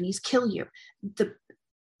these companies kill you.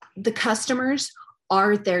 The customers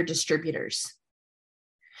are their distributors,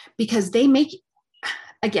 because they make,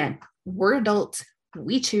 again, we're adults,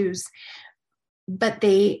 we choose, but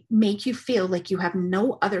they make you feel like you have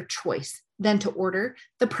no other choice than to order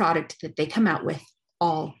the product that they come out with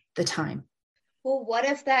all the time. Well, what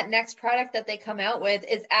if that next product that they come out with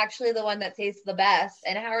is actually the one that tastes the best?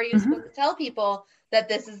 And how are you supposed to tell people that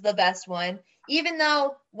this is the best one? Even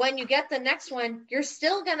though when you get the next one, you're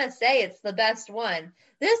still going to say it's the best one.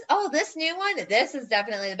 This new one, this is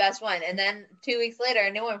definitely the best one. And then 2 weeks later,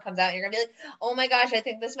 a new one comes out and you're going to be like, oh my gosh, I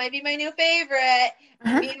think this might be my new favorite.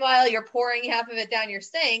 Meanwhile, you're pouring half of it down your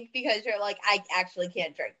sink because you're like, I actually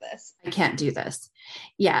can't drink this. I can't do this.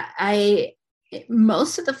 Yeah.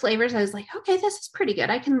 Most of the flavors, I was like, okay, this is pretty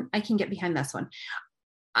good. I can get behind this one.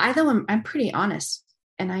 I'm pretty honest.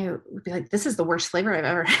 And I would be like, this is the worst flavor I've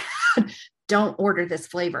ever had. Don't order this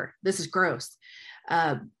flavor. This is gross.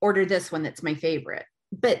 Order this one that's my favorite.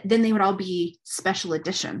 But then they would all be special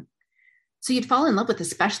edition. So you'd fall in love with the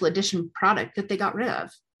special edition product that they got rid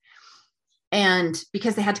of. And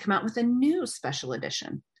because they had to come out with a new special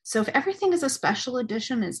edition. So if everything is a special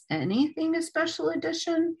edition, is anything a special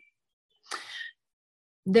edition?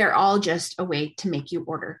 they're all just a way to make you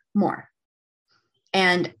order more.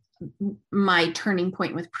 And my turning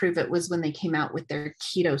point with Prove It was when they came out with their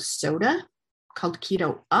keto soda called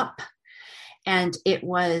Keto Up. And it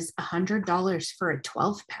was $100 for a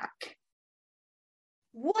 12 pack.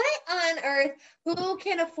 What on earth? Who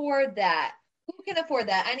can afford that? Who can afford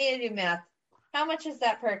that? I need to do math. How much is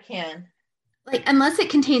that per can? Like, unless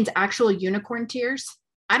it contains actual unicorn tears,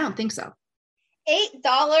 I don't think so. $8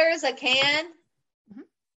 a can? Mm-hmm.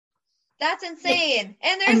 That's insane.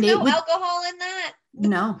 And there's no alcohol in that?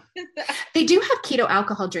 No. They do have keto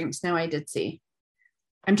alcohol drinks now, I did see.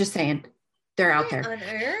 I'm just saying, they're out there. On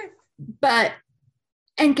earth? But,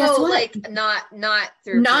 and guess what? Like not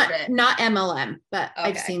through not MLM, but okay.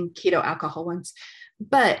 I've seen keto alcohol ones.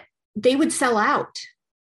 But they would sell out.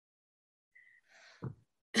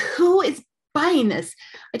 Who is buying this?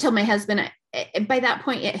 I told my husband, by that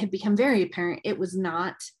point, it had become very apparent it was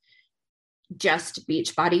not just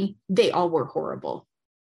Beachbody. They all were horrible.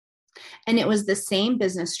 And it was the same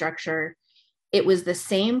business structure. It was the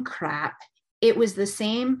same crap. It was the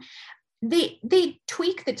same. They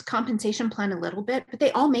tweak the compensation plan a little bit, but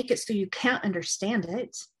they all make it so you can't understand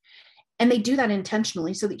it. And they do that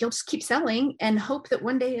intentionally so that you'll just keep selling and hope that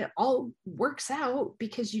one day it all works out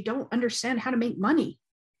because you don't understand how to make money.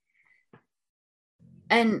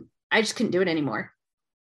 And I just couldn't do it anymore.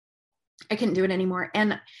 And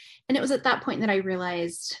it was at that point that I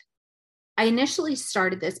realized I initially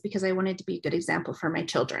started this because I wanted to be a good example for my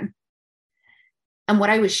children. And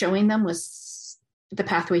what I was showing them was the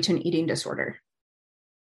pathway to an eating disorder.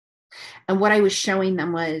 And what I was showing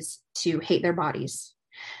them was to hate their bodies.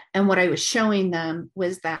 And what I was showing them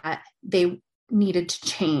was that they needed to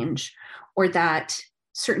change or that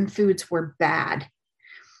certain foods were bad.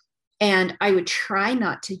 And I would try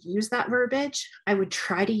not to use that verbiage. I would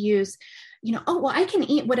try to use, I can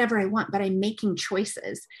eat whatever I want, but I'm making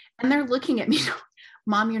choices. And they're looking at me,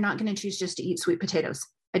 Mom, you're not going to choose just to eat sweet potatoes.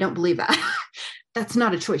 I don't believe that. That's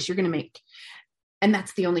not a choice you're going to make. And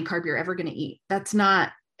that's the only carb you're ever going to eat. That's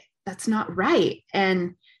not right.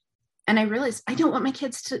 And I realized I don't want my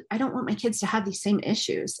kids to have these same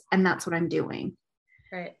issues. And that's what I'm doing.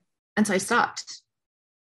 Right. And so I stopped.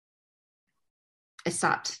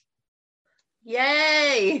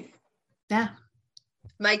 Yay. Yeah.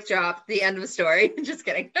 Mic drop, the end of the story. Just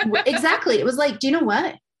kidding. Exactly. It was like, do you know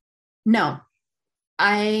what? No,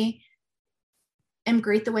 I am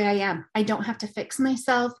great the way I am. I don't have to fix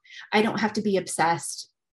myself. I don't have to be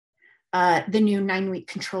obsessed. The new 9-week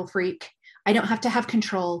control freak. I don't have to have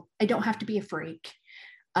control. I don't have to be a freak.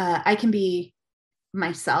 I can be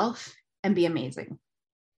myself and be amazing.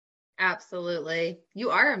 Absolutely.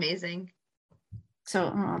 You are amazing.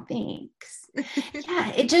 So, thanks.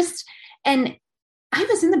 Yeah, and I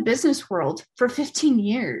was in the business world for 15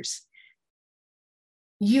 years.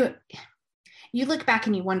 You look back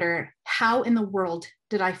and you wonder, how in the world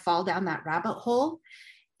did I fall down that rabbit hole?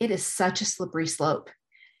 It is such a slippery slope.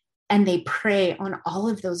 And they prey on all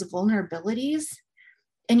of those vulnerabilities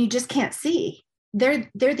and you just can't see. They're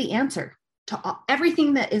the answer to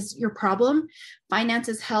everything that is your problem: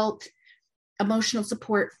 finances, health, emotional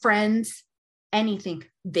support, friends, anything.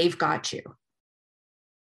 They've got you.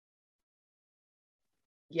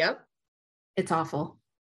 Yep. It's awful.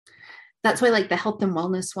 That's why like the health and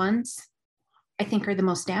wellness ones, I think, are the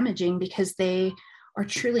most damaging because they are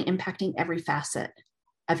truly impacting every facet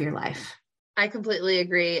of your life. I completely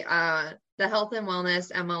agree. The health and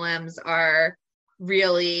wellness MLMs are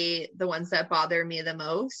really the ones that bother me the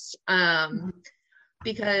most.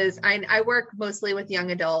 Because I work mostly with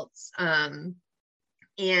young adults. And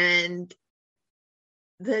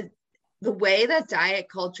the way that diet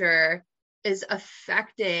culture is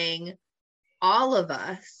affecting all of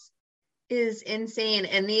us is insane.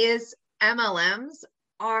 And these MLMs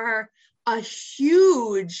are a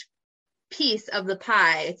huge piece of the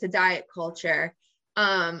pie to diet culture.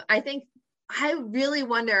 I really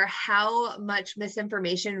wonder how much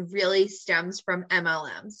misinformation really stems from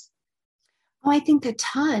MLMs. Oh, I think a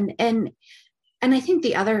ton. And I think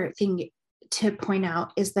the other thing to point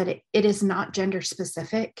out is that it is not gender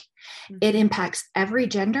specific. Mm-hmm. It impacts every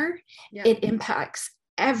gender. Yeah. It impacts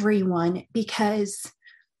everyone because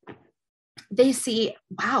they see,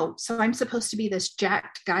 wow, so I'm supposed to be this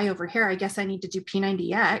jacked guy over here. I guess I need to do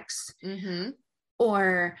P90X. Mm-hmm.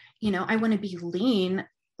 Or, I want to be lean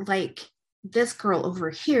like this girl over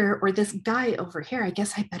here or this guy over here. I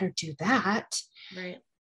guess I better do that. Right.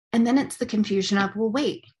 And then it's the confusion of, well,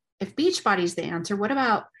 wait, if Beachbody's the answer, what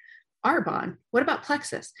about Arbonne? What about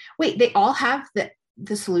Plexus? Wait, they all have the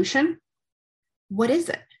solution. What is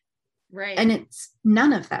it? Right. And it's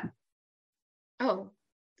none of them. Oh,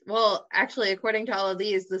 Well, actually, according to all of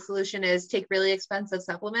these, the solution is take really expensive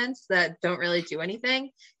supplements that don't really do anything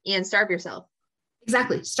and starve yourself.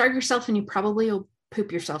 Exactly. Starve yourself and you probably will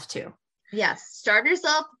poop yourself too. Yes. Starve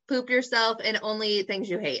yourself, poop yourself, and only eat things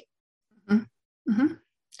you hate. Mm-hmm. Mm-hmm.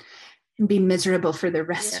 And be miserable for the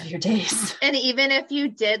rest of your days. And even if you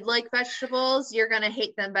did like vegetables, you're going to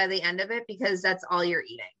hate them by the end of it because that's all you're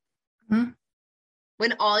eating. Mm-hmm.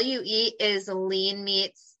 When all you eat is lean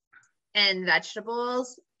meats and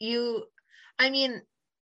vegetables, you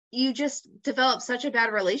just develop such a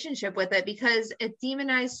bad relationship with it because it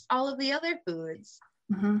demonized all of the other foods.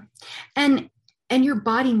 Mm-hmm. And your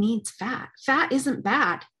body needs fat. Fat isn't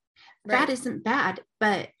bad. Right. Fat isn't bad,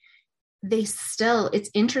 but it's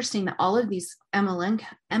interesting that all of these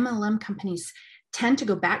MLM companies tend to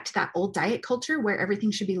go back to that old diet culture where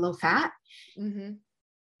everything should be low fat. Mm-hmm.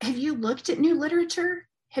 Have you looked at new literature?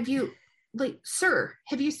 Have you,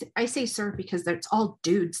 I say sir because it's all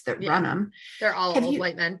dudes that run them. They're all old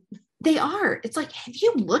white men. They are. It's like, have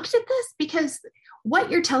you looked at this? Because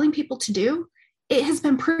what you're telling people to do, it has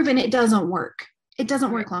been proven it doesn't work. It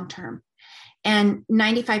doesn't work long-term. And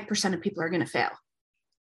 95% of people are going to fail.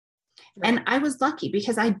 Right. And I was lucky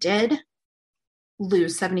because I did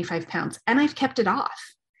lose 75 pounds and I've kept it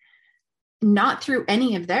off. Not through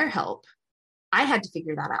any of their help. I had to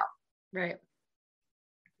figure that out. Right.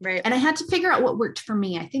 Right. And I had to figure out what worked for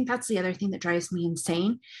me. I think that's the other thing that drives me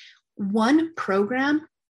insane. One program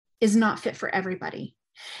is not fit for everybody.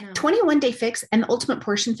 No. 21 Day Fix and the Ultimate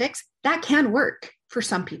Portion Fix, that can work for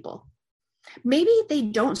some people. Maybe they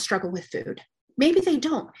don't struggle with food. Maybe they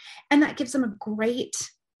don't. And that gives them a great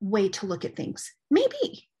way to look at things.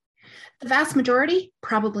 Maybe. The vast majority,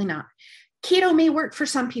 probably not. Keto may work for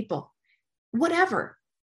some people, whatever.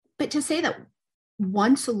 But to say that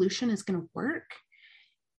one solution is going to work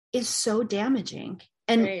is so damaging.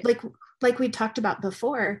 And right. like we talked about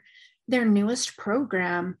before, their newest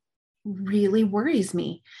program really worries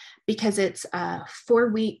me because it's a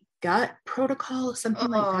 4-week gut protocol, something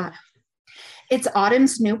like that. It's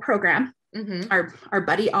Autumn's new program, mm-hmm. our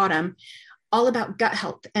buddy Autumn, all about gut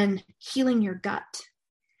health and healing your gut.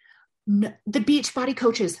 No, the Beachbody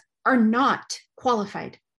coaches are not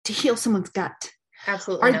qualified to heal someone's gut.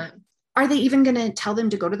 Absolutely not. Are they even going to tell them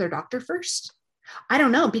to go to their doctor first? I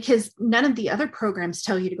don't know, because none of the other programs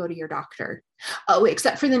tell you to go to your doctor. Oh,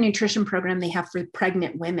 except for the nutrition program they have for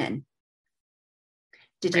pregnant women.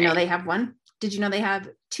 Did you know they have one? Did you know they have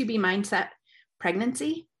 2B Mindset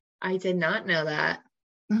pregnancy? I did not know that.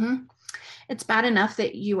 Mm-hmm. It's bad enough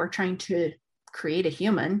that you are trying to create a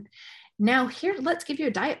human. Now here, let's give you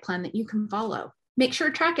a diet plan that you can follow. Make sure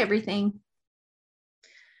to track everything.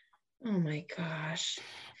 Oh my gosh.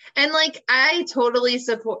 And I totally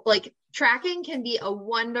support, tracking can be a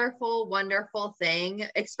wonderful, wonderful thing,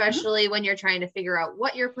 especially mm-hmm. when you're trying to figure out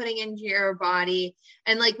what you're putting into your body.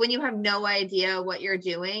 And when you have no idea what you're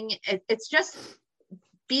doing, it's just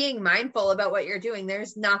being mindful about what you're doing.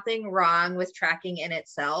 There's nothing wrong with tracking in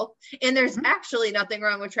itself. And there's mm-hmm. actually nothing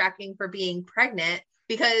wrong with tracking for being pregnant,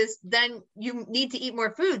 because then you need to eat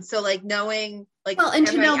more food. So knowing, and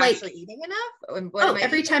to know, actually eating enough?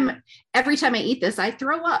 Every time I eat this, I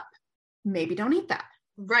throw up. Maybe don't eat that.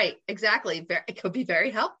 Right. Exactly. It could be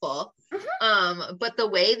very helpful. Mm-hmm. But the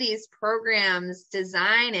way these programs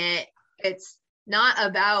design it, it's not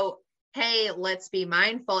about, hey, let's be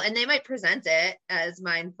mindful. And they might present it as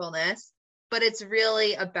mindfulness, but it's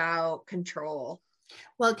really about control.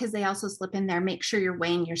 Well, because they also slip in there, make sure you're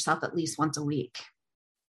weighing yourself at least once a week.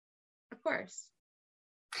 Of course.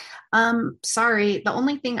 Sorry. The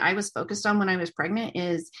only thing I was focused on when I was pregnant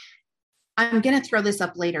is I'm going to throw this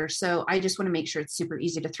up later. So I just want to make sure it's super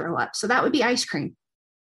easy to throw up. So that would be ice cream.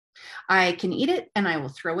 I can eat it and I will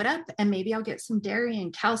throw it up, and maybe I'll get some dairy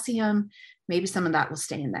and calcium. Maybe some of that will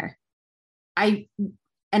stay in there. I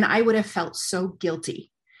would have felt so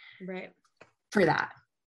guilty for that.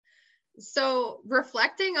 So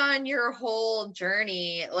reflecting on your whole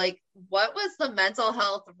journey, what was the mental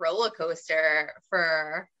health roller coaster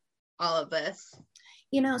for all of this?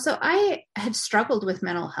 So I had struggled with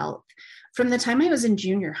mental health from the time I was in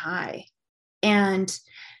junior high. And,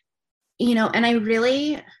 and I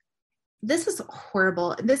really, this is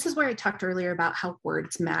horrible. This is where I talked earlier about how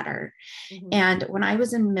words matter. Mm-hmm. And when I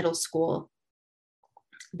was in middle school,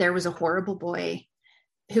 there was a horrible boy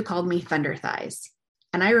who called me Thunder Thighs.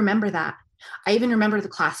 And I remember that. I even remember the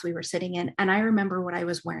class we were sitting in, and I remember what I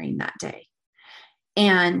was wearing that day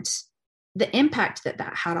and the impact that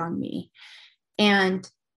had on me. And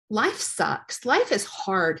life sucks. Life is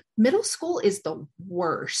hard. Middle school is the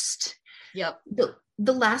worst. Yep.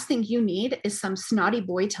 The last thing you need is some snotty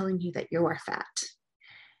boy telling you that you are fat.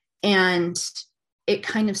 And it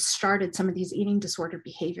kind of started some of these eating disorder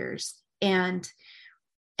behaviors and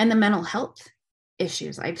the mental health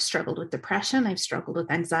issues. I've struggled with depression. I've struggled with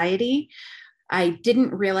anxiety. I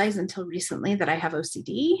didn't realize until recently that I have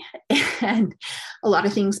OCD, and a lot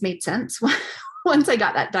of things made sense once I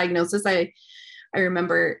got that diagnosis. I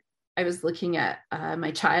remember I was looking at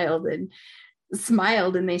my child and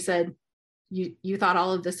smiled, and they said, you thought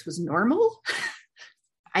all of this was normal?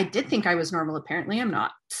 I did think I was normal. Apparently I'm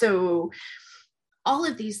not. So all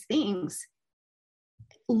of these things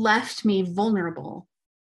left me vulnerable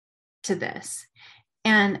to this.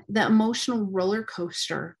 And the emotional roller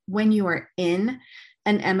coaster when you are in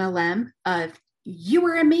an MLM of you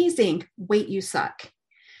are amazing, wait, you suck.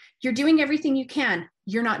 You're doing everything you can.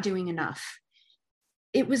 You're not doing enough.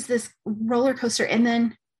 It was this roller coaster. And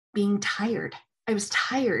then being tired. I was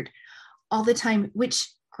tired all the time, which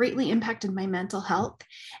greatly impacted my mental health.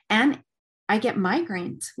 And I get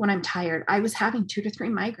migraines when I'm tired. I was having 2 to 3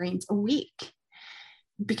 migraines a week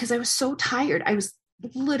because I was so tired. I was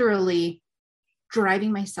literally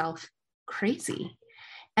driving myself crazy.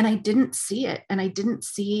 And I didn't see it. And I didn't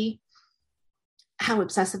see how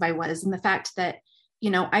obsessive I was. And the fact that,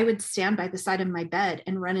 I would stand by the side of my bed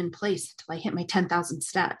and run in place until I hit my 10,000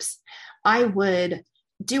 steps. I would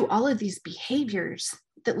do all of these behaviors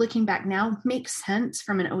that, looking back now, make sense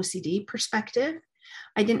from an OCD perspective.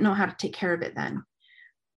 I didn't know how to take care of it then.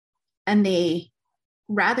 And they,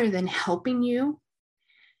 rather than helping you,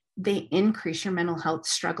 they increase your mental health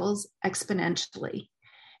struggles exponentially.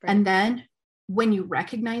 Right. And then when you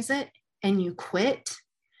recognize it and you quit,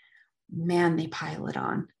 man, they pile it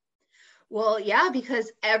on. Well, yeah,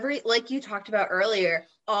 because like you talked about earlier,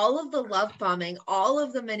 all of the love bombing, all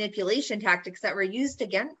of the manipulation tactics that were used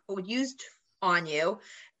on you,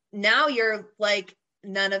 now you're like,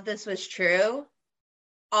 none of this was true.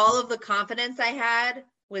 All of the confidence I had,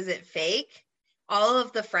 was it fake? All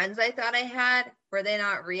of the friends I thought I had, were they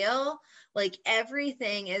not real? Like,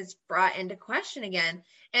 everything is brought into question again.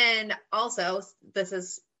 And also, this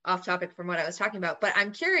is off topic from what I was talking about, but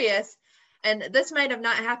I'm curious, and this might have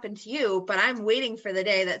not happened to you, but I'm waiting for the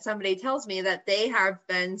day that somebody tells me that they have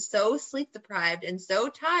been so sleep deprived and so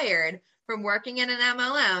tired from working in an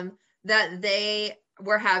MLM that they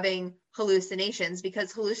were having hallucinations,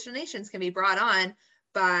 because hallucinations can be brought on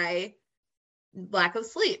by lack of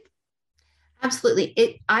sleep.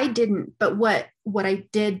 Absolutely. I didn't, but what I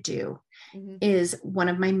did do is, one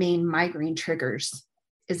of my main migraine triggers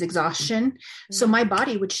is exhaustion. So my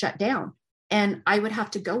body would shut down and I would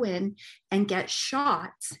have to go in and get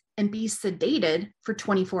shots and be sedated for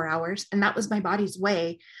 24 hours. And that was my body's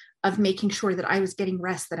way of making sure that I was getting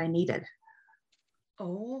rest that I needed.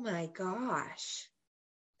 Oh my gosh.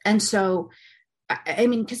 And so, I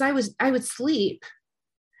mean, because I would sleep.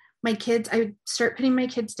 My kids, I would start putting my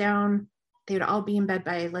kids down. They would all be in bed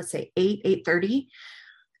by, let's say, 8:30.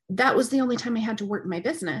 That was the only time I had to work my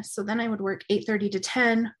business. So then I would work 8:30 to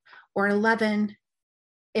 10 or 11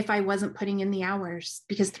 if I wasn't putting in the hours,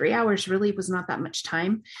 because 3 hours really was not that much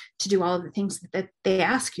time to do all of the things that they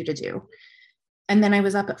ask you to do. And then I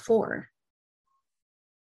was up at 4.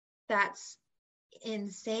 That's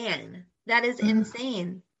insane. That is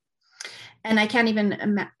insane. And I can't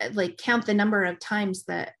even count the number of times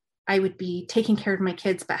that I would be taking care of my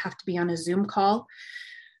kids, but have to be on a Zoom call.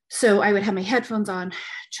 So I would have my headphones on,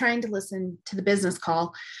 trying to listen to the business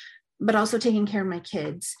call, but also taking care of my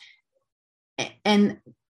kids. And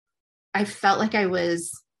I felt like I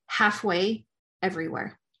was halfway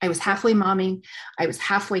everywhere. I was halfway momming. I was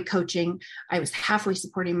halfway coaching. I was halfway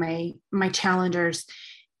supporting my challengers,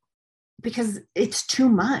 because it's too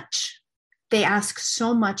much. They ask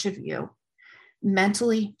so much of you,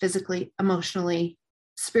 mentally, physically, emotionally,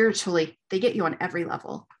 spiritually. They get you on every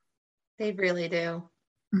level. They really do.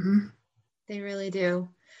 Mm-hmm. They really do.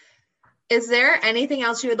 Is there anything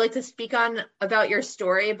else you would like to speak on about your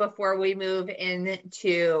story before we move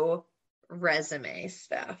into resume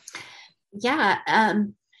stuff? Yeah.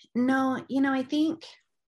 No, I think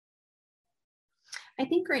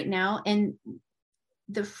right now, and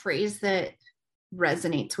the phrase that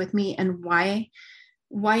resonates with me and why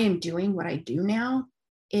I'm doing what I do now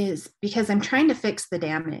is because I'm trying to fix the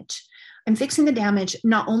damage. I'm fixing the damage,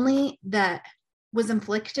 not only that was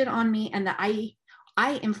inflicted on me, and that I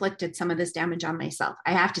inflicted some of this damage on myself.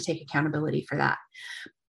 I have to take accountability for that.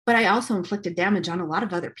 But I also inflicted damage on a lot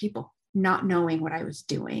of other people, not knowing what I was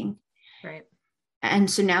doing. Right.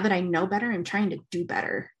 And so now that I know better, I'm trying to do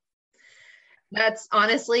better. That's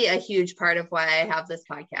honestly a huge part of why I have this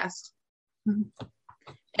podcast. Mm-hmm.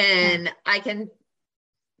 And I can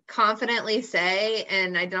confidently say,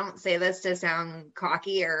 and I don't say this to sound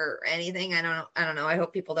cocky or anything, I don't know, I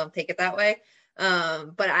hope people don't take it that way,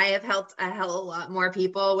 But I have helped a hell of a lot more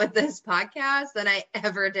people with this podcast than I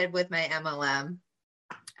ever did with my MLM.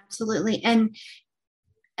 Absolutely. And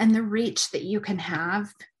the reach that you can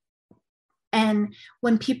have. And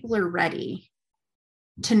when people are ready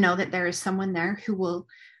to know that there is someone there who will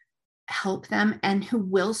help them and who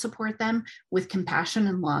will support them with compassion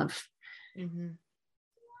and love. Mm-hmm.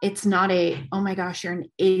 It's not oh my gosh, you're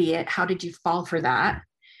an idiot. How did you fall for that?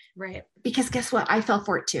 Right. Because guess what? I fell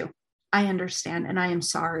for it too. I understand and I am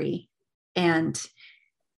sorry. And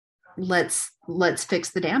let's fix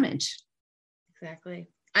the damage. Exactly.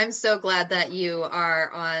 I'm so glad that you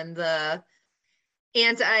are on the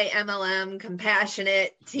anti-MLM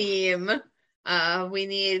compassionate team. We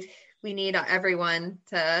need everyone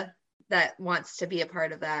that wants to be a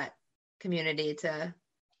part of that community to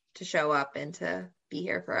show up and to be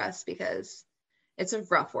here for us, because it's a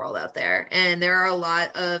rough world out there. And there are a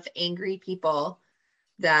lot of angry people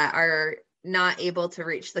that are not able to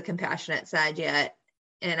reach the compassionate side yet.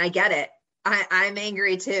 And I get it. I'm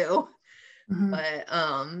angry too. Mm-hmm. But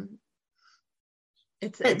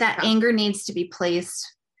that tough. Anger needs to be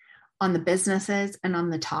placed on the businesses and on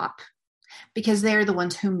the top, because they're the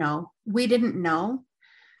ones who know. We didn't know.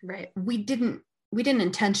 Right. We didn't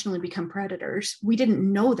intentionally become predators. We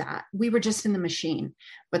didn't know that. We were just in the machine.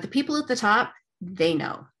 But the people at the top, they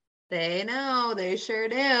know. They know. They sure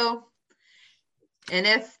do. And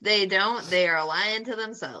if they don't, they are lying to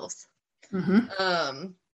themselves. Mm-hmm.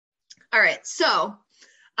 All right. So,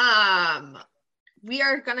 we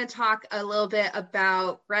are going to talk a little bit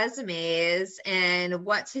about resumes and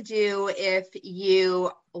what to do if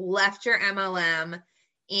you left your MLM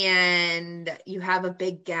and you have a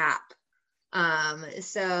big gap.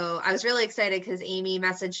 So I was really excited because Amy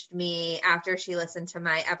messaged me after she listened to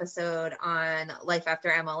my episode on Life After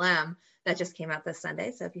MLM that just came out this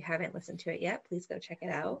Sunday. So if you haven't listened to it yet, please go check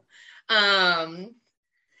it out. And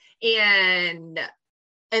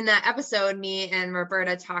in that episode, me and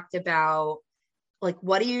Roberta talked about, like,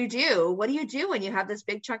 what do you do? What do you do when you have this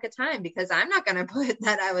big chunk of time? Because I'm not going to put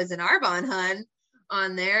that I was an Arbonne hun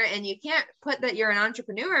on there, and you can't put that you're an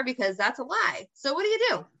entrepreneur because that's a lie. So what do you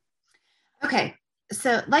do? Okay.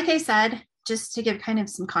 So like I said, just to give kind of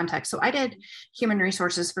some context. So I did human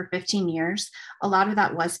resources for 15 years. A lot of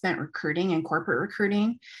that was spent recruiting and corporate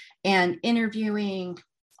recruiting and interviewing,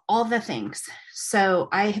 all the things. So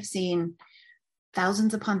I have seen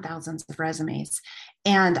thousands upon thousands of resumes.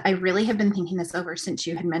 And I really have been thinking this over since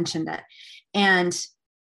you had mentioned it. And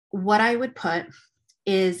what I would put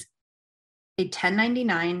is a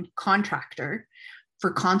 1099 contractor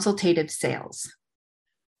for consultative sales.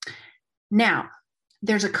 Now,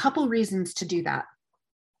 there's a couple reasons to do that.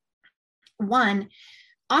 One,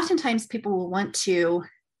 oftentimes people will want to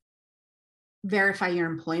verify your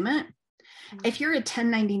employment. If you're a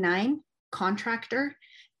 1099 contractor,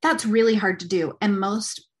 that's really hard to do. And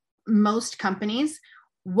most companies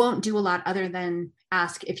won't do a lot other than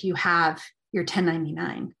ask if you have your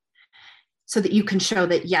 1099 so that you can show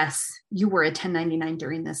that, yes, you were a 1099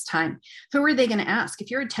 during this time. Who are they going to ask? If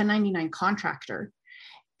you're a 1099 contractor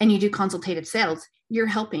and you do consultative sales, you're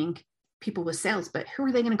helping people with sales, but who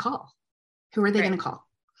are they going to call? Who are they going to call?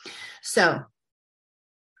 So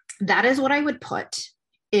that is what I would put,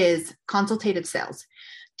 is consultative sales.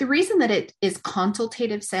 The reason that it is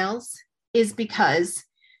consultative sales is because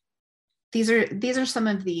these are some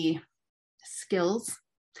of the skills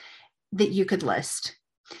that you could list.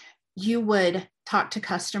 You would talk to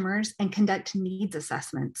customers and conduct needs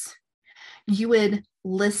assessments. You would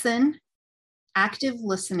listen, active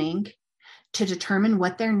listening, to determine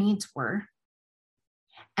what their needs were,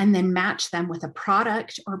 and then match them with a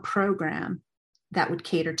product or program that would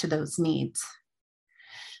cater to those needs.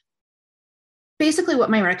 Basically, what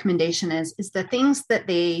my recommendation is the things that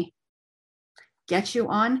they get you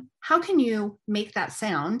on, how can you make that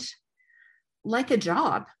sound like a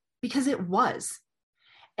job? Because it was.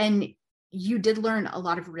 And you did learn a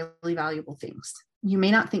lot of really valuable things. You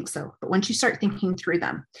may not think so, but once you start thinking through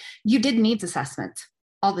them, you did needs assessments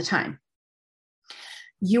all the time.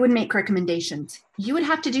 You would make recommendations. You would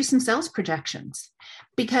have to do some sales projections,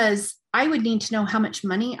 because I would need to know how much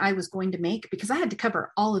money I was going to make, because I had to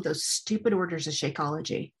cover all of those stupid orders of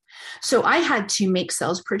Shakeology. So I had to make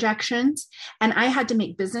sales projections, and I had to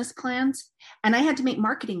make business plans, and I had to make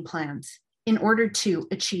marketing plans in order to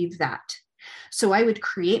achieve that. So I would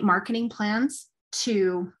create marketing plans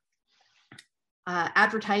to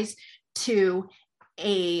advertise to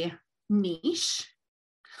a niche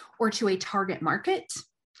or to a target market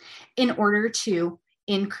in order to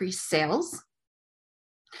increase sales.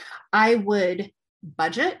 I would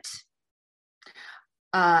budget.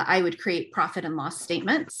 I would create profit and loss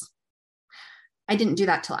statements. I didn't do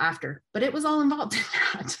that till after, but it was all involved in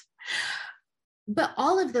that. But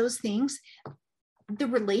all of those things, the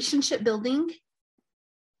relationship building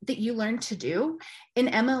that you learn to do in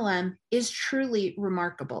MLM is truly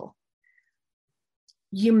remarkable.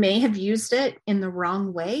 You may have used it in the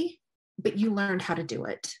wrong way, but you learned how to do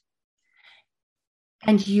it.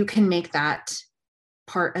 And you can make that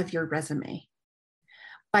part of your resume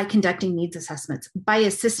by conducting needs assessments, by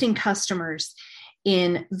assisting customers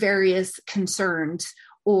in various concerns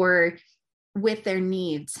or with their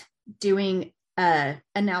needs, doing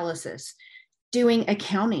analysis, doing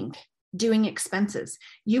accounting, doing expenses.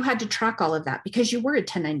 You had to track all of that because you were a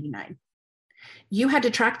 1099. You had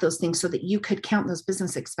to track those things so that you could count those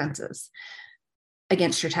business expenses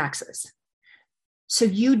against your taxes. So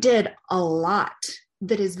you did a lot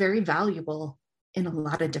that is very valuable in a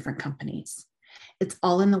lot of different companies. It's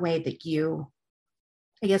all in the way that you,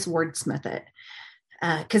 I guess, wordsmith it.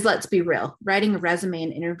 Because let's be real, writing a resume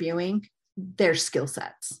and interviewing, they're skill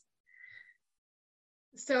sets.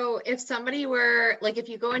 So if somebody were, like, if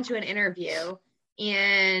you go into an interview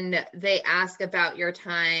and they ask about your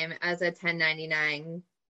time as a 1099,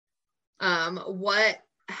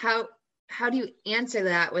 how do you answer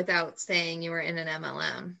that without saying you were in an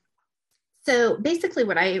MLM? So basically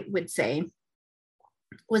what I would say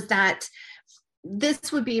was that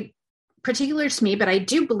this would be particular to me, but I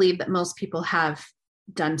do believe that most people have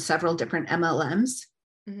done several different MLMs.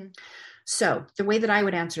 Mm-hmm. So the way that I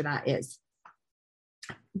would answer that is,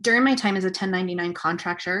 during my time as a 1099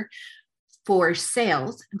 contractor for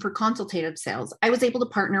sales and for consultative sales, I was able to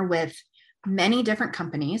partner with many different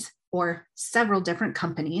companies or several different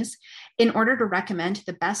companies in order to recommend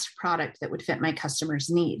the best product that would fit my customers'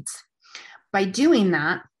 needs. By doing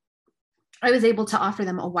that, I was able to offer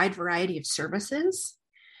them a wide variety of services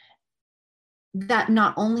that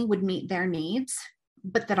not only would meet their needs,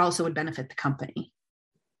 but that also would benefit the company.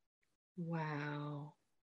 Wow.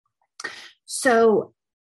 So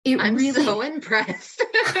I'm really so impressed.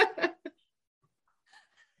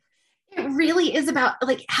 It really is about,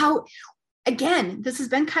 like, how, again, this has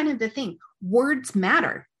been kind of the thing. Words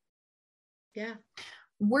matter. Yeah.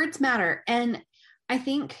 Words matter. And I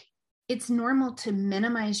think it's normal to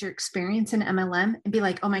minimize your experience in MLM and be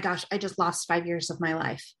like, oh my gosh, I just lost 5 years of my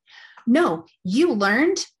life. No, you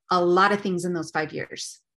learned a lot of things in those 5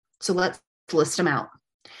 years. So let's list them out.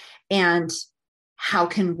 And how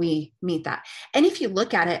can we meet that? And if you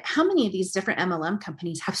look at it, how many of these different MLM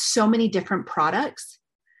companies have so many different products?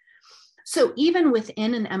 So even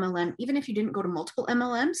within an MLM, even if you didn't go to multiple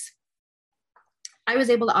MLMs, I was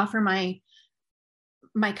able to offer my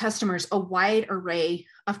customers a wide array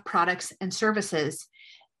of products and services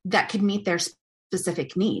that could meet their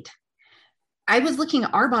specific need. I was looking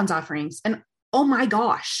at Arbonne's offerings and, oh my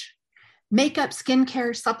gosh, makeup,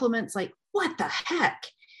 skincare, supplements, like, what the heck?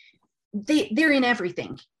 They're in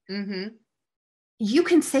everything. Mm-hmm. You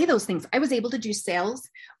can say those things. I was able to do sales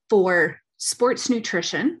for sports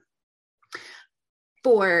nutrition,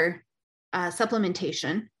 for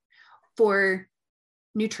supplementation, for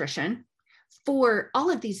nutrition, for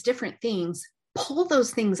all of these different things, pull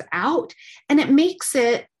those things out, and it makes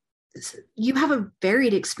it, you have a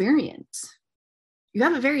varied experience. You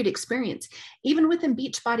have a varied experience, even within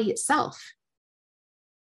Beachbody itself.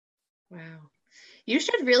 Wow. You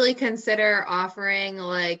should really consider offering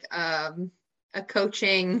like a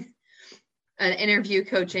coaching, an interview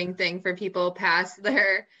coaching thing for people past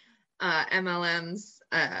their MLMs.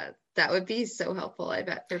 That would be so helpful, I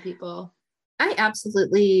bet, for people. I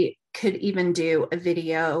absolutely could even do a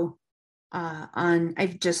video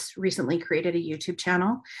I've just recently created a YouTube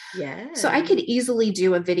channel. Yeah. So I could easily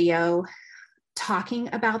do a video talking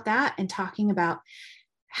about that and talking about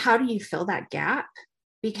how do you fill that gap?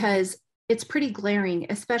 Because it's pretty glaring,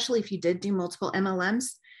 especially if you did do multiple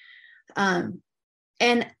MLMs. And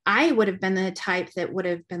I would have been the type that would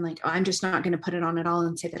have been like, oh, I'm just not going to put it on at all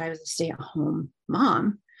and say that I was a stay-at-home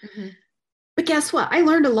mom. Mm-hmm. But guess what? I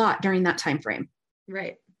learned a lot during that time frame.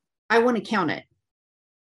 Right. I want to count it.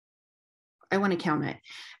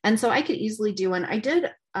 And so I could easily do one. I did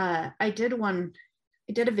a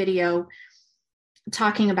video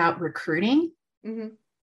talking about recruiting mm-hmm.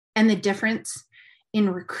 and the difference in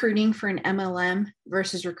recruiting for an MLM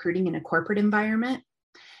versus recruiting in a corporate environment,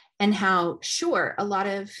 and how, sure, a lot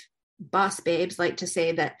of boss babes like to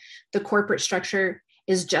say that the corporate structure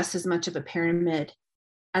is just as much of a pyramid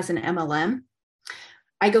as an MLM.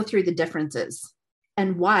 I go through the differences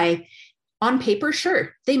and why. On paper,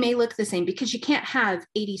 sure, they may look the same because you can't have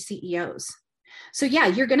 80 CEOs. So yeah,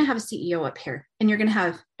 you're going to have a CEO up here and you're going to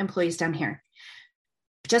have employees down here.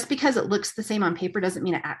 Just because it looks the same on paper doesn't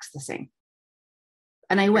mean it acts the same.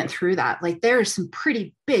 And I went through that. Like there are some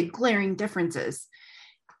pretty big glaring differences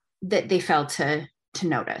that they failed to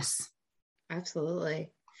notice.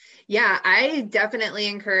 Absolutely. Yeah, I definitely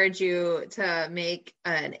encourage you to make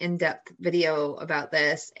an in-depth video about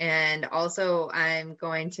this. And also I'm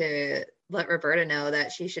going to let Roberta know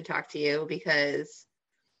that she should talk to you because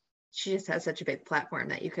she just has such a big platform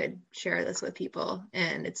that you could share this with people.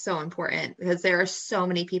 And it's so important because there are so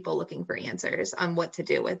many people looking for answers on what to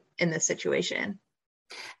do in this situation.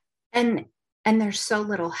 And there's so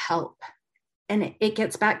little help. And it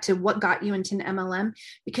gets back to what got you into an MLM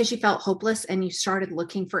because you felt hopeless and you started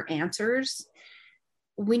looking for answers.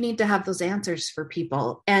 We need to have those answers for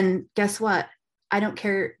people. And guess what? I don't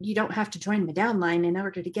care. You don't have to join my downline in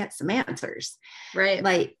order to get some answers. Right.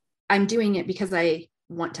 Like I'm doing it because I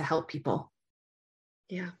want to help people.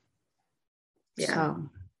 Yeah. Yeah. So.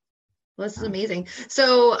 Well, this is amazing.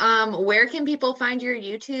 So where can people find your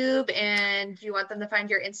YouTube, and do you want them to find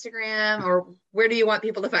your Instagram, or where do you want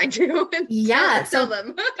people to find you? Yeah. Tell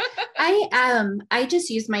them. I just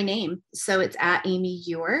use my name. So it's at Amy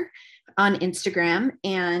Ewer on Instagram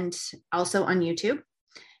and also on YouTube.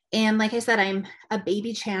 And like I said, I'm a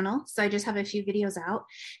baby channel. So I just have a few videos out,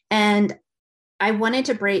 and I wanted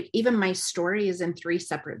to break even my stories in 3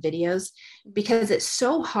 separate videos because it's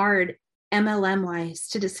so hard MLM wise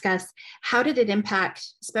to discuss how did it impact,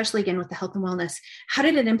 especially again with the health and wellness, how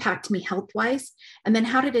did it impact me health wise? And then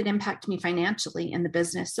how did it impact me financially in the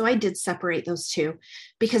business? So I did separate those 2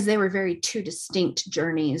 because they were very 2 distinct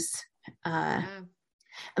journeys. And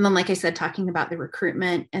then, like I said, talking about the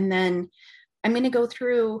recruitment, and then I'm going to go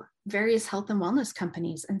through various health and wellness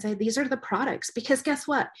companies and say, these are the products, because guess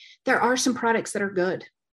what? There are some products that are good.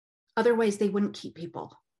 Otherwise they wouldn't keep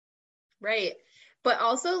people. Right. But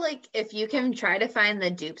also, like, if you can try to find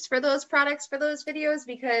the dupes for those products for those videos,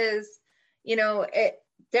 because, you know,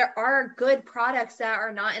 there are good products that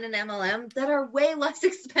are not in an MLM that are way less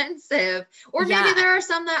expensive, or maybe there are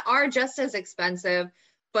some that are just as expensive,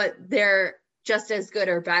 but they're just as good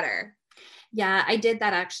or better. Yeah, I did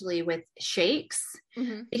that actually with shakes,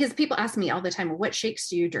 because people ask me all the time, what shakes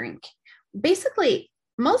do you drink? Basically,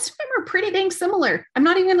 most of them are pretty dang similar. I'm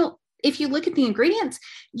not even gonna, if you look at the ingredients,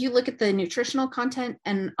 you look at the nutritional content,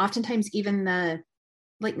 and oftentimes even the,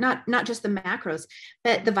 like, not just the macros,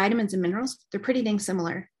 but the vitamins and minerals, they're pretty dang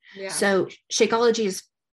similar. Yeah. So Shakeology is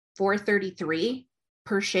 $4.33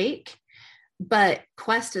 per shake, but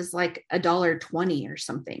Quest is like $1.20 or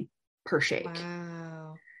something per shake.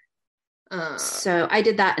 Wow. So I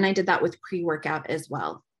did that, and I did that with pre-workout as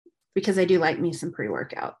well, because I do like me some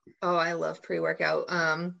pre-workout. Oh, I love pre-workout.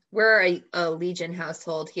 We're a Legion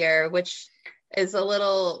household here, which is a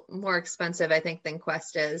little more expensive, I think, than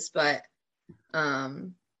Quest is, but I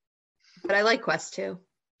like Quest too.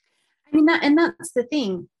 I mean, that's the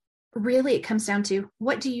thing. Really, it comes down to,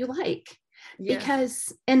 what do you like? Yeah.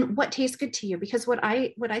 Because, and what tastes good to you, because what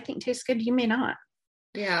I think tastes good, you may not.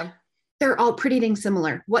 Yeah. They're all pretty dang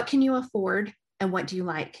similar. What can you afford, and what do you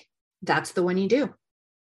like? That's the one you do.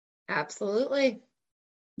 Absolutely.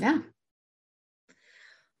 Yeah.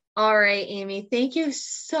 All right, Amy, thank you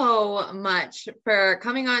so much for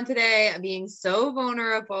coming on today, being so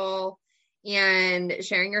vulnerable and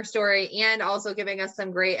sharing your story, and also giving us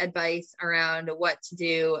some great advice around what to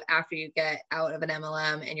do after you get out of an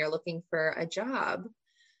MLM and you're looking for a job.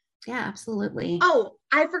 Yeah, absolutely. Oh,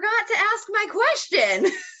 I forgot to ask my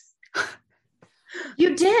question.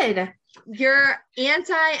 You did. Your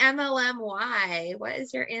anti-MLM why? What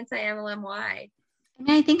is your anti-MLM why? I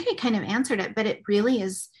mean, I think I kind of answered it, but it really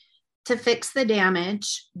is to fix the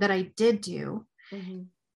damage that I did do,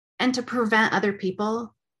 and to prevent other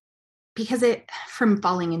people from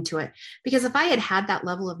falling into it. Because if I had had that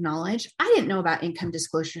level of knowledge, I didn't know about income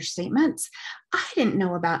disclosure statements. I didn't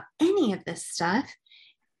know about any of this stuff.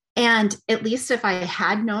 And at least if I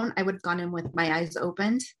had known, I would have gone in with my eyes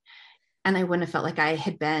opened, and I wouldn't have felt like I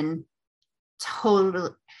had been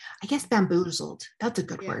totally, I guess, bamboozled. That's a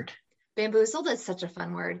good word. Bamboozled is such a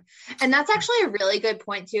fun word. And that's actually a really good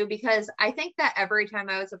point too, because I think that every time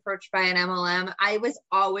I was approached by an MLM, I was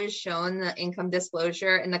always shown the income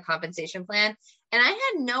disclosure and the compensation plan. And I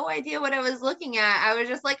had no idea what I was looking at. I was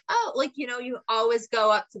just like, oh, like, you know, you always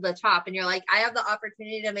go up to the top and you're like, I have the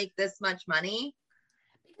opportunity to make this much money.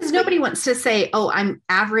 Because nobody wants to say, oh, I'm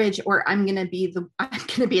average, or I'm going to be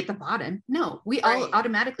at the bottom. No, we all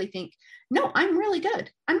automatically think, no, I'm really good.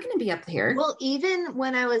 I'm going to be up here. Well, even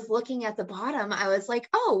when I was looking at the bottom, I was like,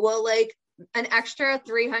 oh, well, like an extra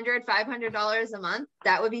 $300, $500 a month,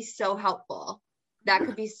 that would be so helpful. That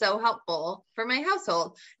could be so helpful for my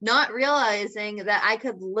household, not realizing that I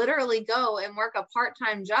could literally go and work a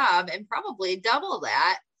part-time job and probably double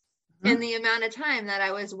that in the amount of time that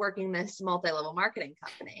I was working this multi-level marketing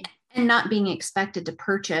company. And not being expected to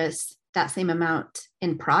purchase that same amount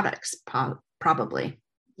in products, probably.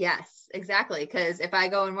 Yes, exactly. Because if I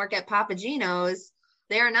go and work at Papa Gino's,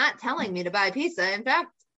 they're not telling me to buy pizza. In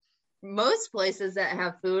fact, most places that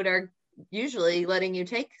have food are usually letting you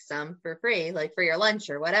take some for free, like for your lunch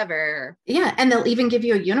or whatever. Yeah. And they'll even give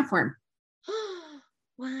you a uniform.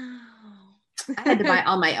 Wow. I had to buy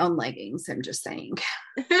all my own leggings. I'm just saying.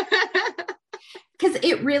 Because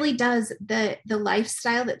it really does. The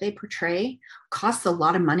lifestyle that they portray costs a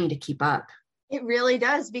lot of money to keep up. It really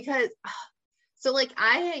does, because so like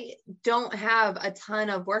I don't have a ton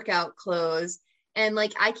of workout clothes, and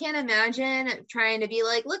like I can't imagine trying to be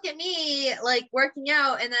like, look at me, like working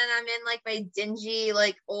out, and then I'm in like my dingy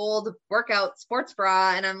like old workout sports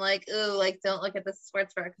bra, and I'm like, ooh, like don't look at this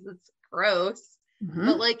sports bra because it's gross. Mm-hmm.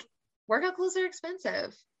 But like workout clothes are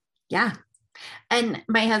expensive. Yeah. And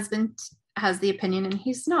my husband has the opinion, and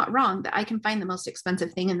he's not wrong, that I can find the most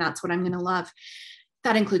expensive thing and that's what I'm going to love.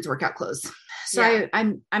 That includes workout clothes. So yeah.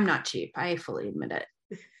 I'm not cheap. I fully admit it.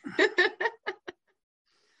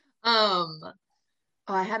 Oh,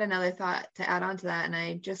 I had another thought to add on to that and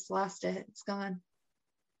I just lost it. It's gone.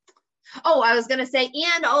 Oh, I was going to say,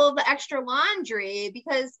 and all of the extra laundry,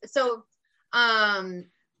 because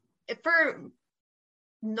for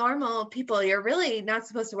normal people, you're really not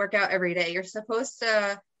supposed to work out every day. You're supposed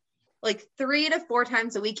to, like 3 to 4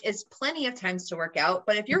 times a week is plenty of times to work out.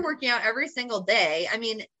 But if you're working out every single day, I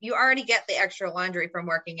mean, you already get the extra laundry from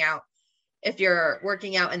working out. If you're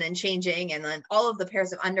working out and then changing, and then all of the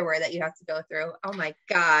pairs of underwear that you have to go through. Oh my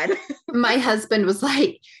God. My husband was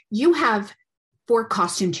like, you have 4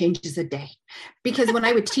 costume changes a day. Because when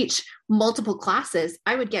I would teach multiple classes,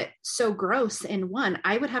 I would get so gross in one.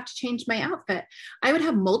 I would have to change my outfit. I would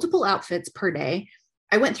have multiple outfits per day.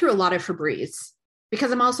 I went through a lot of Febreze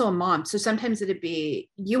because I'm also a mom. So sometimes it'd be,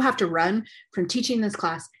 you have to run from teaching this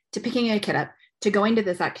class to picking a kid up to going to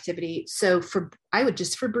this activity. So I would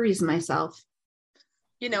just Febreze myself.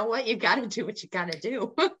 You know what? You got to do what you got to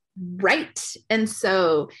do. Right. And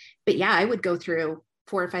so, but yeah, I would go through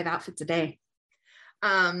 4 or 5 outfits a day.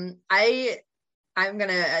 I'm going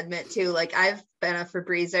to admit too, like I've been a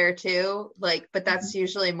Febreze too, like, but that's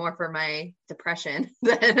usually more for my depression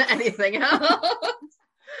than anything else.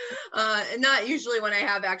 Not usually when I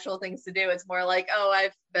have actual things to do. It's more like, oh,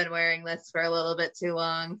 I've been wearing this for a little bit too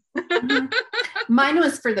long. Mm-hmm. Mine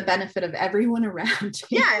was for the benefit of everyone around me.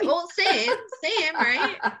 Yeah. Well, same,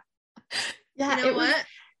 right? Yeah. You know what?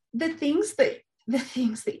 The things that,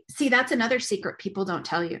 see, that's another secret people don't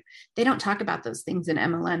tell you. They don't talk about those things in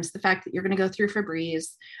MLMs. The fact that you're going to go through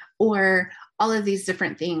Febreze or all of these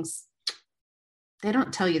different things. They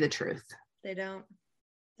don't tell you the truth. They don't.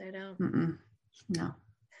 No.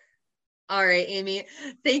 All right, Amy,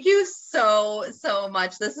 thank you so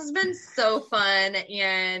much. This has been so fun,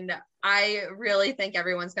 and I really think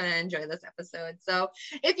everyone's going to enjoy this episode. So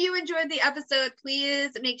if you enjoyed the episode,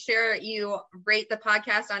 please make sure you rate the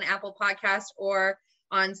podcast on Apple Podcasts or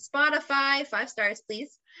on Spotify. 5 stars,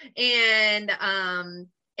 please. And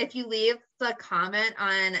if you leave the comment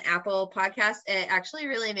on Apple Podcasts, it actually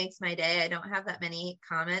really makes my day. I don't have that many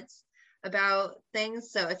comments about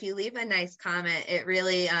things. So if you leave a nice comment, it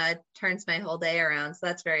really turns my whole day around. So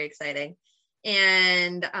that's very exciting.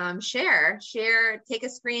 And share, take a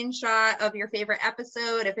screenshot of your favorite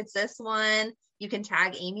episode. If it's this one, you can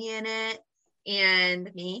tag Amy in it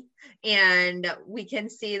and me, and we can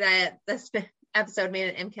see that this episode made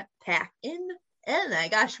an impact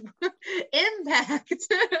impact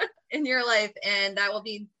in your life. And that will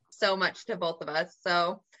mean so much to both of us.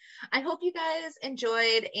 So I hope you guys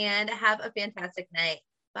enjoyed and have a fantastic night.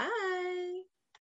 Bye.